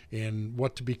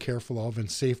what to be careful of. And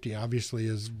safety obviously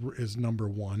is number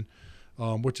one,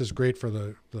 which is great for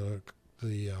the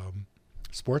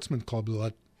sportsman club to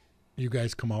let you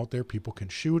guys come out there. People can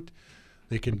shoot.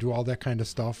 They can do all that kind of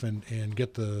stuff and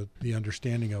get the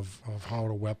understanding of how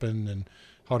to weapon and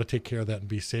how to take care of that and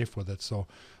be safe with it. So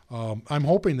I'm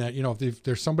hoping that, if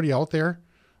there's somebody out there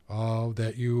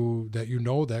that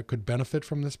that could benefit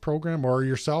from this program, or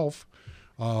yourself,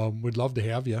 we'd love to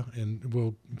have you.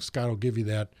 And Scott will give you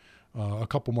that a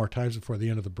couple more times before the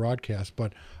end of the broadcast.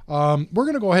 But we're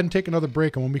going to go ahead and take another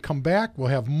break. And when we come back, we'll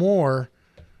have more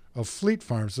of Fleet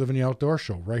Farms Living the Outdoor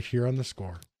Show right here on The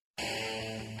Score.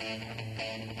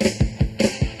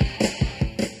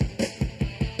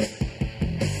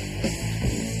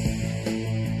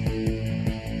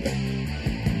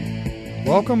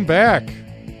 Welcome back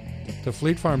to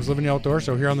Fleet Farms Living the Outdoor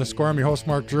Show here on The Score. I'm your host,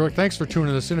 Mark Druick. Thanks for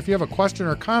tuning us in. If you have a question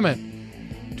or comment,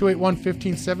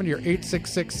 281-1570 or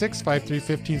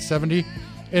 866-653-1570.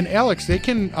 And Alex, they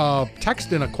can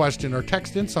text in a question or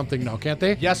text in something now, can't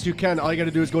they? Yes, you can. All you got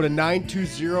to do is go to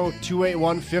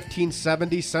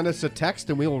 920-281-1570. Send us a text,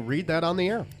 and we will read that on the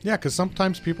air. Yeah, because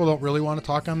sometimes people don't really want to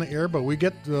talk on the air, but we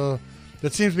get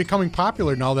that seems becoming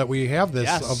popular now that we have this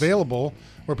available,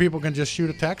 where people can just shoot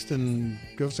a text and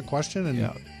give us a question,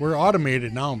 and we're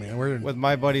automated now, man. With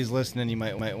my buddies listening, you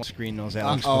might want to screen those,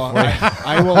 Alex.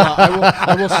 I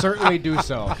will certainly do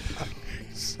so.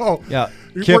 So yeah,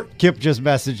 Kip just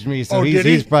messaged me, so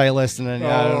he's probably listening.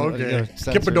 Oh, okay.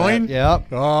 Kip Bedoin? Yep.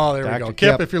 Oh, there Dr. we go.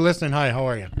 Kip, if you're listening, hi, how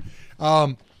are you?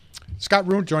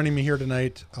 Scott Roon joining me here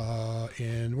tonight,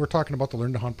 and we're talking about the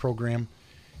Learn to Hunt program.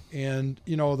 And,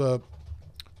 you know,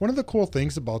 one of the cool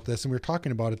things about this, and we were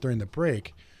talking about it during the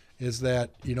break, is that,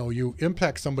 you know, you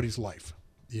impact somebody's life,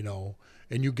 you know,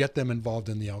 and you get them involved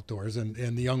in the outdoors. And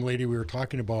the young lady we were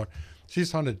talking about,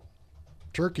 she's hunted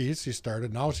turkeys. She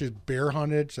started. Now she's bear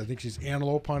hunted. I think she's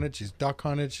antelope hunted. She's duck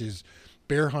hunted. She's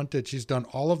bear hunted. She's done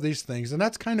all of these things. And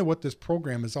that's kind of what this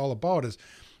program is all about, is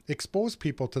expose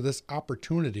people to this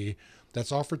opportunity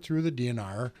that's offered through the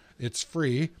DNR. It's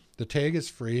free. The tag is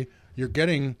free. You're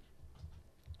getting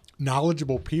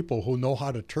knowledgeable people who know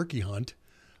how to turkey hunt.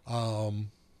 And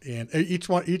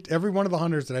every one of the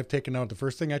hunters that I've taken out, the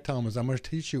first thing I tell them is, I'm going to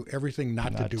teach you everything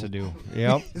not to do.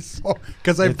 Yep.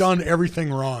 Because I've done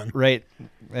everything wrong. Right.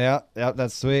 Yeah.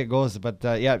 That's the way it goes. But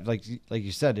like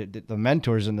you said, the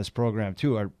mentors in this program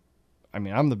too are, I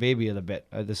mean, I'm the baby of the bit.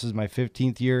 This is my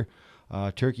 15th year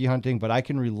turkey hunting, but I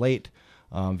can relate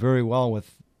very well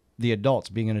with the adults,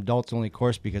 being an adults only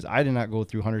course, because I did not go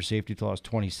through hunter safety till I was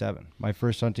 27. My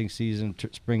first hunting season,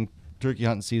 spring turkey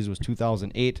hunting season, was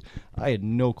 2008. I had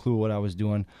no clue what I was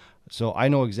doing. So I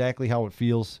know exactly how it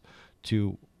feels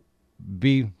to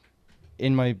be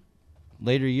in my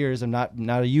later years. I'm not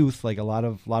a youth like a lot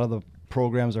of the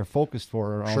programs are focused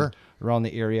for around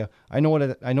the area. I know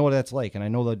what that's like, and I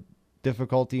know the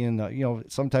difficulty, and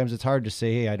sometimes it's hard to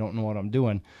say, hey, I don't know what I'm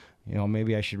doing.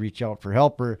 Maybe I should reach out for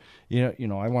help, or I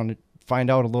want to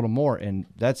find out a little more. And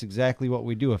that's exactly what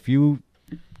we do. If you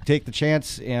take the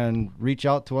chance and reach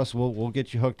out to us, we'll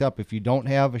get you hooked up. If you don't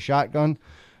have a shotgun,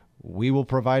 we will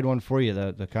provide one for you.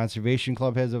 The Conservation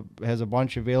Club has a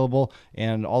bunch available,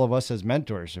 and all of us as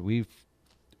mentors, we've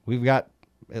got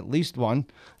at least one.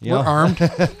 We're armed.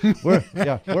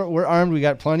 We're armed. We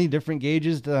got plenty different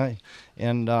gauges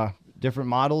and different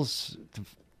models to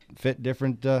fit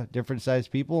different size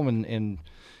people, and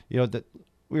that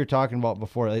we were talking about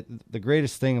before. The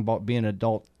greatest thing about being an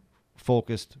adult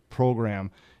focused program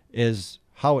is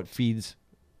how it feeds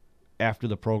after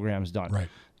the program's done. Right.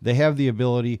 They have the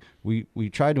ability. We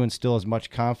try to instill as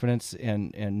much confidence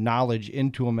and knowledge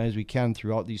into them as we can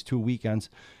throughout these 2 weekends,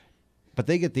 but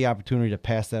they get the opportunity to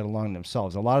pass that along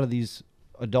themselves. A lot of these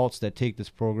adults that take this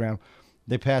program,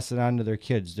 they pass it on to their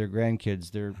kids, their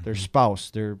grandkids, their spouse,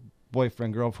 their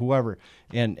boyfriend, girl, whoever,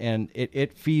 and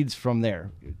it feeds from there.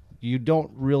 You don't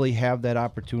really have that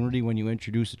opportunity when you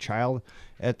introduce a child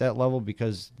at that level,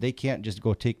 because they can't just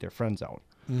go take their friends out.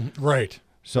 Right.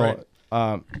 So,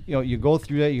 you go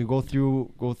through that. You go through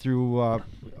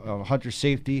hunter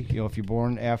safety. If you're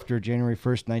born after January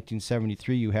 1st,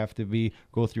 1973, you have to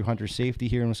go through hunter safety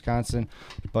here in Wisconsin.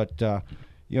 But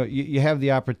you have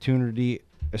the opportunity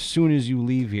as soon as you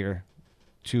leave here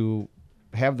to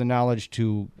have the knowledge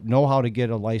to know how to get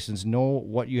a license, know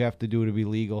what you have to do to be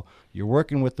legal. You're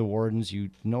working with the wardens. You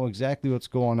know exactly what's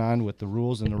going on with the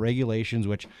rules and the regulations,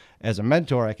 which as a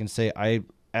mentor, I can say I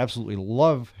absolutely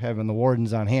love having the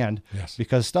wardens on hand. Yes.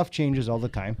 Because stuff changes all the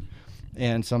time.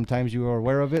 And sometimes you are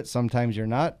aware of it, sometimes you're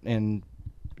not. And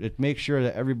it makes sure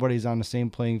that everybody's on the same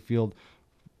playing field,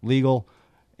 legal,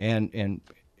 and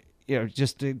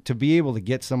just to be able to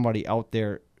get somebody out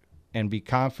there and be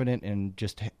confident and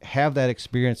just have that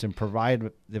experience and provide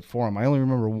it for them. I only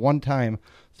remember one time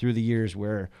through the years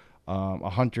where a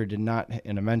hunter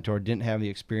and a mentor didn't have the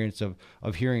experience of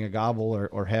hearing a gobble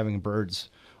or having birds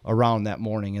around that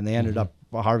morning, and they ended up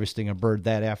harvesting a bird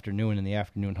that afternoon in the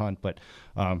afternoon hunt. But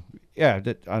on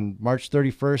March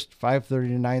 31st, 5:30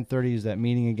 to 9:30 is that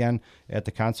meeting again at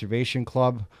the Conservation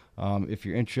Club. If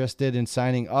you're interested in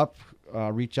signing up,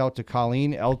 reach out to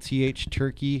Colleen,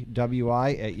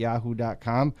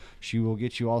 lthturkeywi@yahoo.com. She will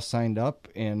get you all signed up,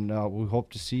 and we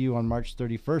hope to see you on March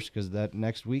 31st, because that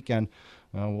next weekend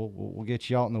we'll get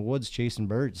you out in the woods chasing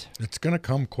birds. It's going to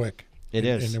come quick. It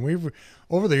is. And we've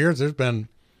over the years, there's been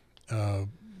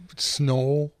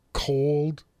snow,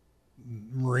 cold,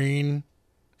 rain,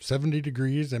 70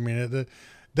 degrees. I mean,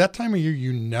 that time of year,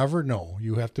 you never know.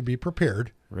 You have to be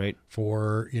prepared, right,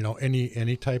 for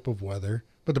any type of weather.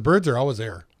 But the birds are always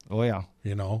there. Oh yeah.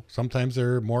 Sometimes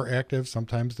they're more active,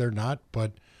 sometimes they're not.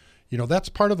 But that's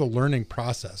part of the learning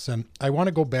process. And I want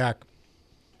to go back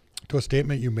to a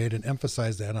statement you made and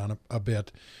emphasize that on a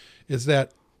bit, is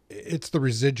that it's the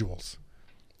residuals.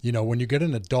 When you get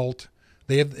an adult,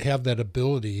 they have that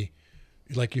ability,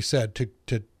 like you said,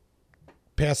 to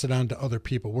pass it on to other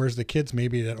people. Whereas the kids,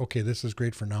 maybe that, okay, this is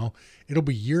great for now. It'll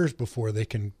be years before they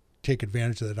can take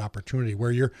advantage of that opportunity,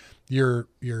 where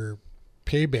your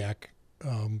payback,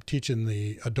 teaching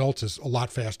the adults, is a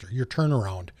lot faster. Your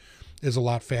turnaround is a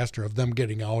lot faster of them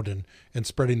getting out and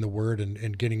spreading the word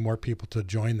and getting more people to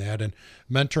join that and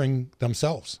mentoring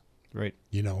themselves. Right.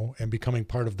 And becoming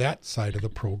part of that side of the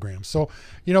program. So,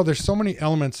 there's so many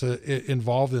elements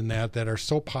involved in that are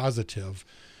so positive.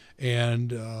 And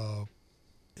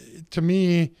to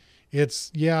me,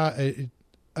 it's,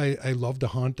 I love to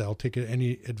hunt. I'll take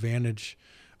any advantage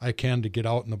I can to get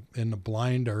out in the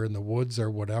blind or in the woods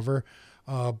or whatever.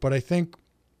 But I think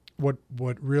what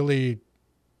really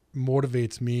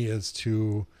motivates me is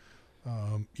to,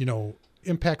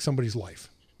 impact somebody's life.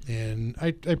 And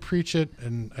I preach it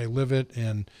and I live it,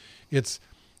 and it's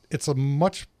a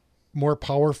much more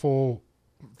powerful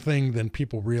thing than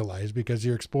people realize, because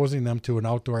you're exposing them to an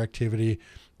outdoor activity.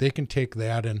 They can take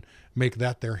that and make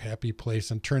that their happy place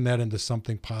and turn that into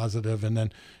something positive. And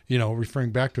then,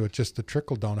 referring back to it, just the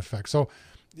trickle down effect. So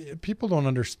people don't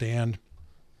understand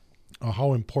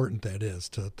how important that is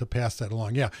to pass that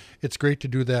along. Yeah, it's great to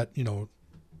do that,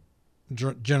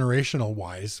 generational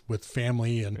wise with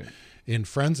family and in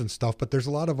friends and stuff, but there's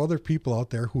a lot of other people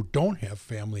out there who don't have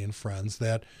family and friends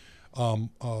that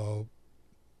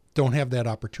don't have that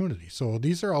opportunity. So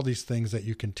these are all these things that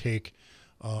you can take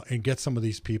and get some of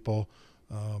these people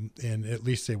and at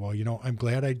least say, well, I'm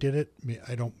glad I did it.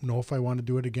 I don't know if I want to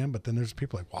do it again, but then there's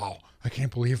people like, wow, I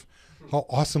can't believe how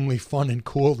awesomely fun and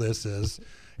cool this is.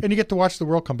 And you get to watch the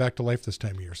world come back to life this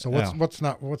time of year. So what's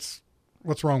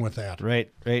wrong with that?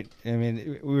 Right. I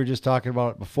mean, we were just talking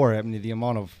about it before. I mean, the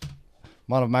amount of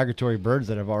migratory birds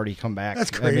that have already come back.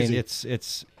 That's crazy. I mean,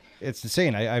 it's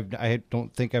insane. I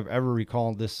don't think I've ever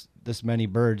recalled this many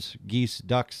birds, geese,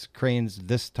 ducks, cranes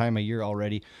this time of year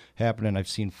already happening. I've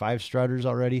seen 5 strutters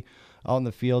already out in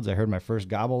the fields. I heard my first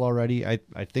gobble already. I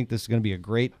think this is going to be a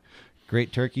great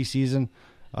turkey season.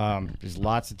 There's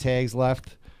lots of tags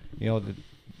left. The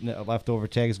leftover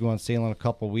tags go on sale in a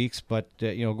couple of weeks, but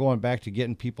going back to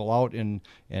getting people out and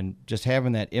just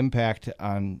having that impact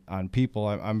on people,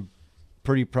 I'm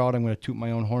pretty proud. I'm going to toot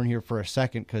my own horn here for a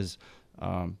second, because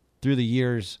through the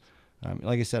years,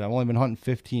 like I said, I've only been hunting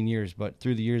 15 years, but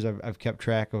through the years I've kept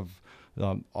track of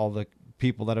all the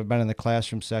people that have been in the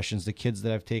classroom sessions, the kids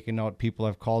that I've taken out, people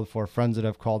I've called for, friends that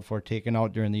I've called for, taken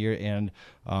out during the year. And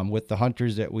with the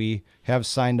hunters that we have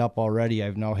signed up already,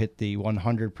 I've now hit the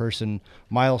 100-person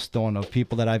milestone of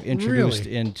people that I've introduced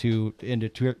into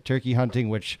turkey hunting,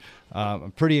 which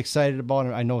I'm pretty excited about.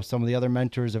 I know some of the other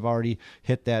mentors have already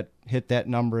hit that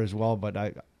number as well, but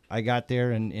I got there,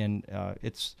 and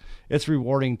it's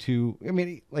rewarding to, I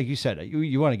mean, like you said,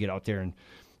 you want to get out there and,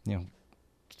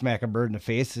 smack a bird in the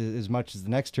face as much as the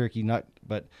next turkey nut,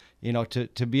 but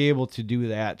to be able to do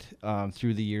that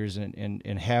through the years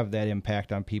and have that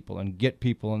impact on people and get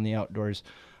people in the outdoors.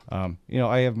 I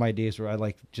have my days where I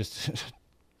like just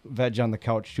veg on the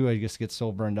couch too. I just get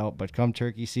so burned out, but come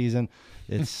turkey season,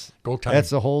 it's go time.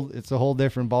 It's a whole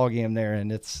different ball game there,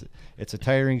 and it's a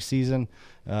tiring season,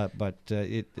 but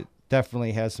it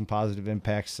definitely has some positive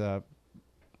impacts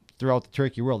throughout the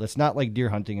turkey world. It's not like deer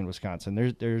hunting in Wisconsin.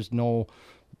 There's no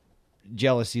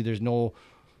jealousy. There's no,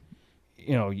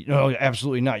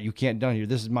 absolutely not. You can't done here.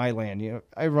 This is my land.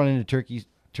 I run into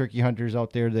turkey hunters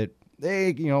out there that,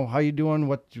 hey, how you doing?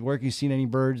 Where have you seen any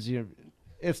birds?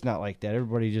 It's not like that.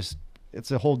 Everybody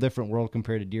it's a whole different world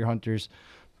compared to deer hunters.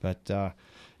 But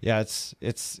it's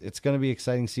going to be an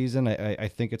exciting season. I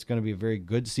think it's going to be a very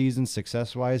good season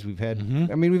success-wise. We've had,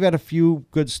 we've had a few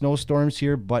good snowstorms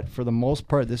here, but for the most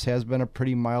part, this has been a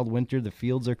pretty mild winter. The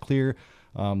fields are clear.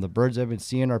 The birds I've been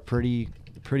seeing are pretty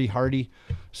hardy.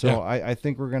 So yeah. I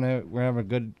think we're gonna have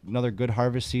another good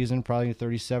harvest season, probably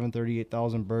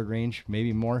 38,000 bird range,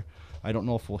 maybe more. I don't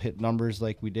know if we'll hit numbers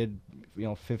like we did,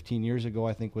 15 years ago.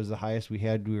 I think was the highest we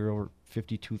had. We were over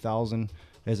 52,000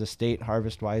 as a state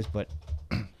harvest wise, but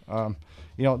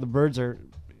the birds are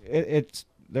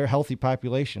they're a healthy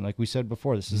population. Like we said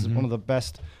before, this is one of the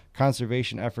best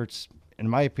conservation efforts, in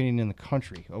my opinion, in the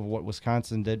country of what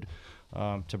Wisconsin did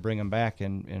to bring them back,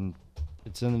 and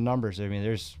it's in the numbers. I mean,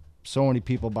 there's so many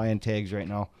people buying tags right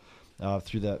now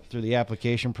through the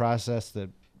application process that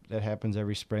happens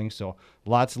every spring. So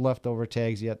lots of leftover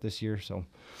tags yet this year. So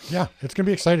yeah, it's going to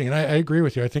be exciting, and I agree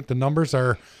with you. I think the numbers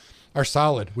are are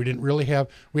solid. We didn't really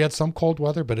we had some cold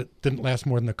weather, but it didn't last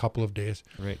more than a couple of days.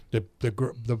 Right.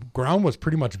 The ground was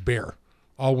pretty much bare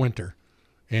all winter.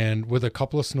 And with a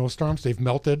couple of snowstorms, they've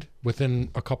melted within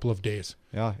a couple of days.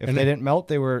 Yeah, if they didn't melt,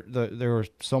 there was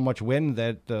so much wind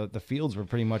that the fields were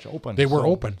pretty much open. They were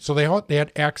open, so they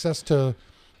had access to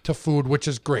food, which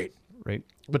is great. Right.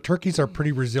 But turkeys are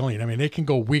pretty resilient. I mean, they can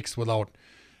go weeks without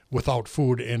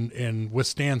food and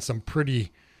withstand some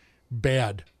pretty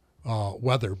bad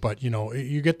weather. But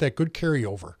you get that good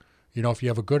carryover. If you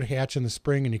have a good hatch in the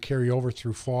spring and you carry over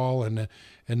through fall and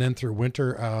then through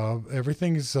winter,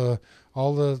 everything's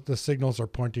all the signals are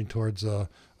pointing towards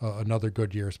another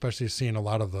good year, especially seeing a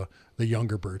lot of the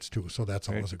younger birds too. So that's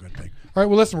always a good thing. All right,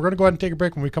 well, listen, we're going to go ahead and take a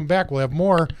break. When we come back, we'll have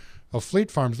more of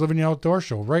Fleet Farm's Living the Outdoor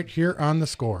Show right here on The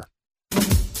Score.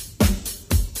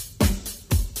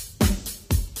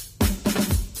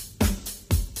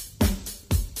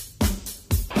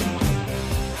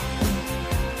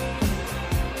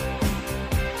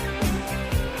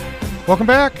 Welcome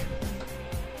back.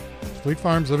 Fleet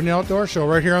Farm's Living the Outdoor Show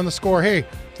right here on The Score. Hey,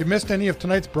 if you missed any of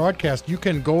tonight's broadcast, you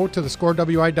can go to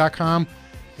thescorewi.com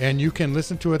and you can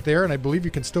listen to it there, and I believe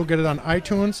you can still get it on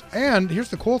iTunes. And here's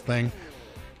the cool thing.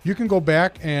 You can go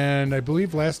back, and I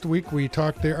believe last week we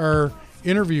talked, there are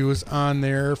interviews on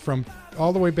there from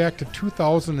all the way back to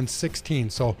 2016.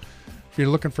 So if you're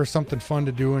looking for something fun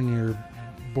to do and you're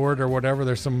bored or whatever,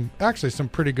 there's some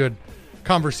pretty good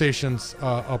conversations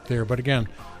up there. But again,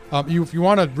 if you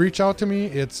want to reach out to me,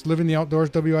 it's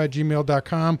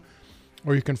livingtheoutdoorswi@gmail.com,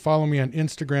 or you can follow me on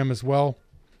Instagram as well.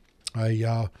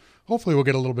 I hopefully will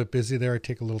get a little bit busy there. I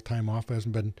take a little time off. There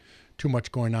hasn't been too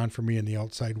much going on for me in the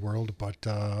outside world, but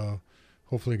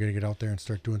hopefully I'm going to get out there and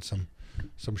start doing some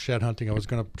shed hunting. I was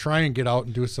going to try and get out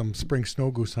and do some spring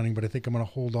snow goose hunting, but I think I'm going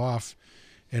to hold off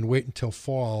and wait until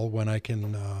fall when I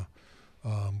can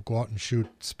go out and shoot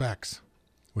specs,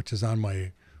 which is on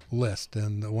my list.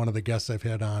 And one of the guests I've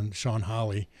had on, Sean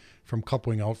Holly from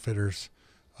Coupling Outfitters,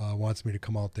 wants me to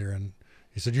come out there, and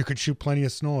he said you could shoot plenty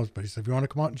of snows, but he said if you want to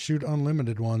come out and shoot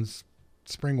unlimited ones,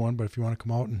 spring one, but if you want to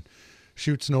come out and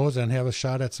shoot snows and have a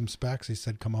shot at some specs, he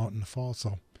said come out in the fall.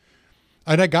 So,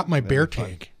 and I got my bear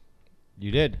tag.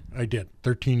 You did? I did.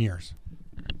 13 years.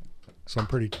 So I'm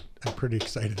pretty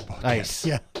excited about nice.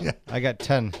 that. Yeah. I got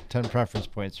 10 preference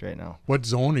points right now. What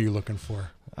zone are you looking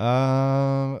for?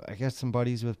 I got some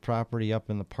buddies with property up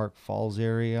in the Park Falls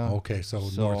area. Okay, so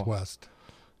northwest.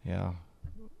 Yeah,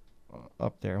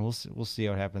 up there. We'll see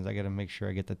how it happens. I got to make sure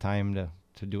I get the time to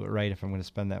do it right if I'm going to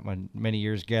spend that many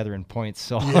years gathering points.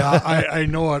 So yeah, I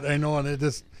know it. And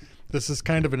this is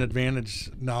kind of an advantage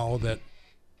now that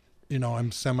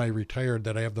I'm semi-retired,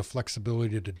 that I have the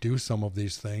flexibility to do some of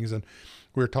these things. And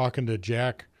we were talking to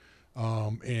Jack,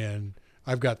 and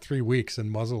I've got 3 weeks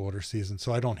in muzzleloader season,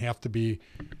 so I don't have to be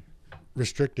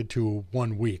restricted to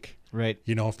 1 week. Right.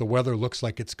 If the weather looks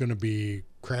like it's going to be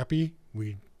crappy,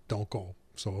 we don't go.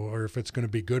 So, or if it's going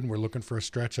to be good and we're looking for a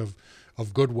stretch of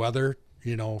good weather,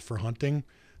 for hunting,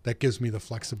 that gives me the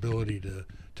flexibility to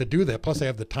do that. Plus I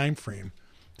have the time frame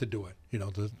to do it.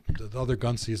 The other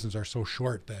gun seasons are so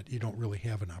short that you don't really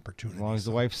have an opportunity. As long as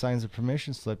the wife signs a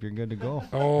permission slip, you're good to go.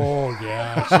 Oh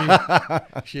yeah,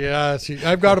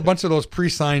 I've got a bunch of those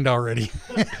pre-signed already.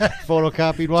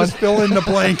 Photocopied one. Just fill in the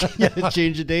blank. Yeah,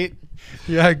 change the date.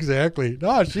 Yeah, exactly.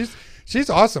 No, she's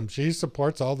awesome. She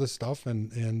supports all this stuff,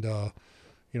 and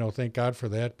thank God for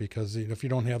that, because if you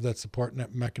don't have that support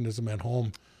mechanism at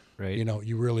home, right,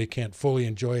 you really can't fully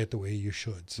enjoy it the way you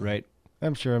should. So. Right.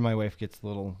 I'm sure my wife gets a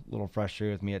little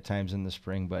frustrated with me at times in the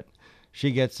spring, but she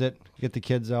gets it. Get the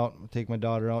kids out, take my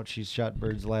daughter out. She's shot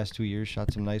birds the last 2 years,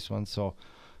 shot some nice ones. So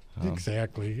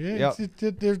exactly. Yep.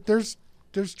 There's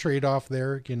trade-off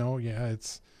there. Yeah,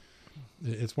 it's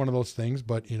one of those things,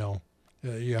 but you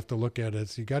have to look at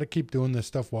it. You got to keep doing this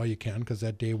stuff while you can, because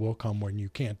that day will come when you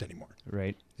can't anymore.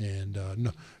 Right. And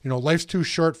life's too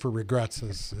short for regrets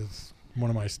is one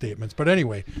of my statements. But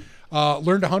anyway,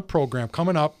 Learn to Hunt program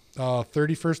coming up.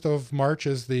 31st of March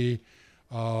is the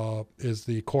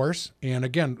course. And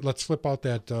again, let's flip out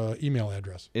that email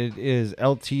address. It is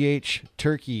lthturkey,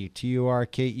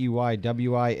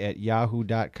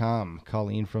 turkeywi@yahoo.com.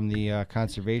 Colleen from the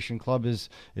Conservation Club is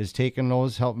taking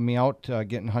those, helping me out,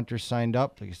 getting hunters signed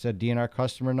up. Like I said, DNR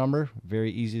customer number,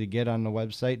 very easy to get on the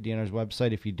website, DNR's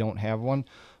website, if you don't have one.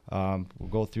 We'll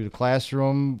go through the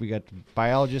classroom. We got the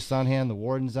biologists on hand, the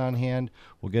wardens on hand.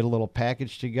 We'll get a little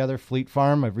package together. Fleet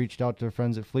Farm, I've reached out to our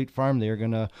friends at Fleet Farm. They're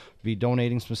going to be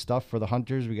donating some stuff for the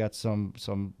hunters. We got some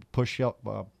push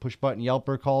button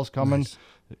Yelper calls coming,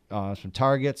 nice. Some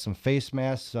targets, some face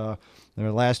masks.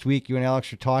 Last week, you and Alex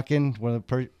were talking. One of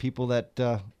the people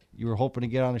that you were hoping to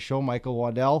get on the show, Michael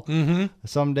Waddell,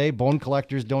 someday. Bone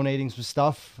Collector's donating some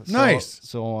stuff. Nice.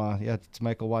 So yeah, it's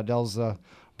Michael Waddell's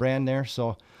brand there.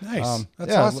 So nice.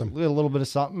 That's yeah, awesome. A little bit of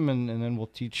something, and then we'll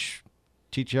teach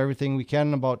you everything we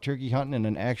can about turkey hunting in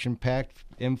an action-packed,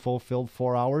 info-filled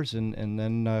 4 hours, and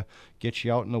then get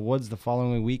you out in the woods the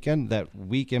following weekend. That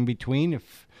week in between,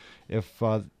 if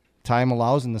time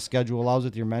allows and the schedule allows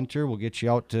with your mentor, we'll get you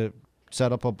out to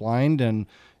set up a blind and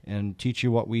teach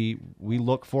you what we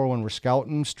look for when we're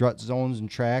scouting, strut zones and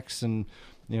tracks, and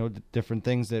different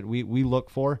things that we look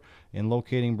for in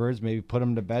locating birds. Maybe put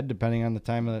them to bed depending on the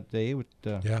time of the day.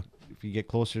 If you get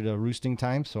closer to roosting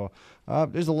time. So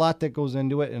there's a lot that goes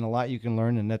into it and a lot you can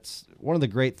learn. And that's one of the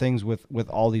great things with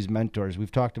all these mentors.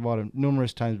 We've talked about it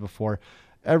numerous times before.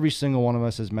 Every single one of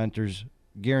us as mentors,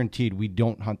 guaranteed we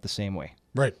don't hunt the same way.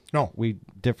 Right. No. We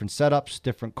different setups,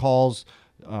 different calls,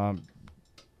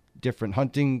 different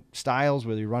hunting styles,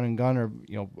 whether you run and gun or,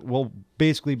 we'll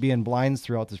basically be in blinds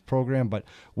throughout this program, but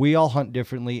we all hunt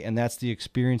differently. And that's the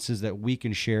experiences that we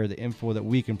can share, the info that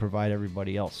we can provide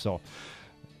everybody else. So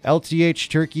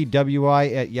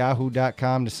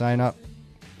LTHTurkeyWI@yahoo.com to sign up.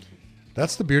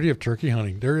 That's the beauty of turkey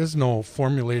hunting. There is no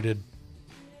formulated,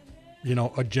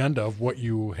 agenda of what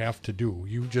you have to do.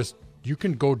 You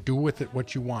can go do with it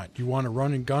what you want. You want to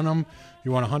run and gun them.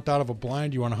 You want to hunt out of a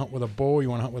blind. You want to hunt with a bow. You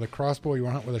want to hunt with a crossbow. You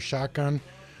want to hunt with a shotgun.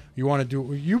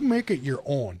 You make it your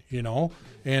own,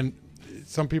 And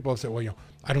some people have said, well,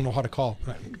 I don't know how to call.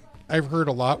 I've heard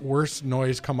a lot worse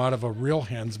noise come out of a real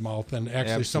hen's mouth than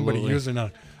actually somebody using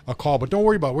a call. But don't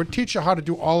worry about it. We'll teach you how to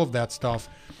do all of that stuff.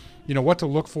 What to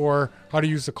look for, how to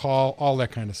use the call, all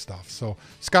that kind of stuff. So,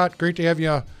 Scott, great to have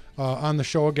you on the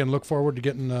show again. Look forward to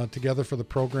getting together for the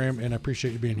program, and I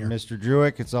appreciate you being here. Mr.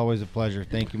 Druick, it's always a pleasure.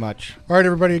 Thank you much. All right,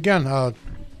 everybody, again,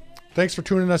 thanks for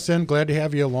tuning us in. Glad to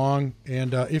have you along.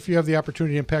 And if you have the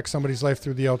opportunity to impact somebody's life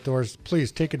through the outdoors,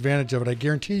 please take advantage of it. I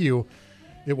guarantee you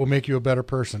it will make you a better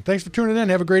person. Thanks for tuning in.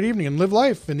 Have a great evening and live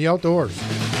life in the outdoors.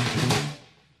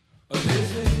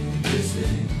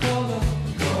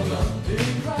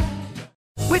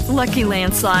 With Lucky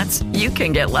Land Slots, you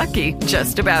can get lucky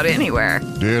just about anywhere.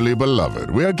 Dearly beloved,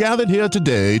 we are gathered here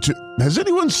today to... Has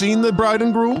anyone seen the bride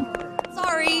and groom?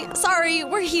 Sorry,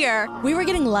 we're here. We were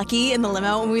getting lucky in the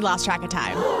limo and we lost track of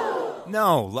time.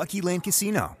 No, Lucky Land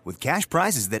Casino, with cash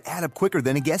prizes that add up quicker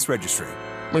than a guest registry.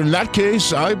 In that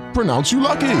case, I pronounce you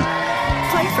lucky.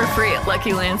 Play for free at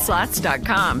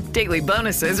LuckyLandSlots.com. Daily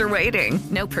bonuses are waiting.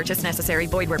 No purchase necessary.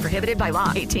 Void where prohibited by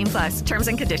law. 18+. Terms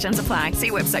and conditions apply.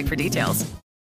 See website for details.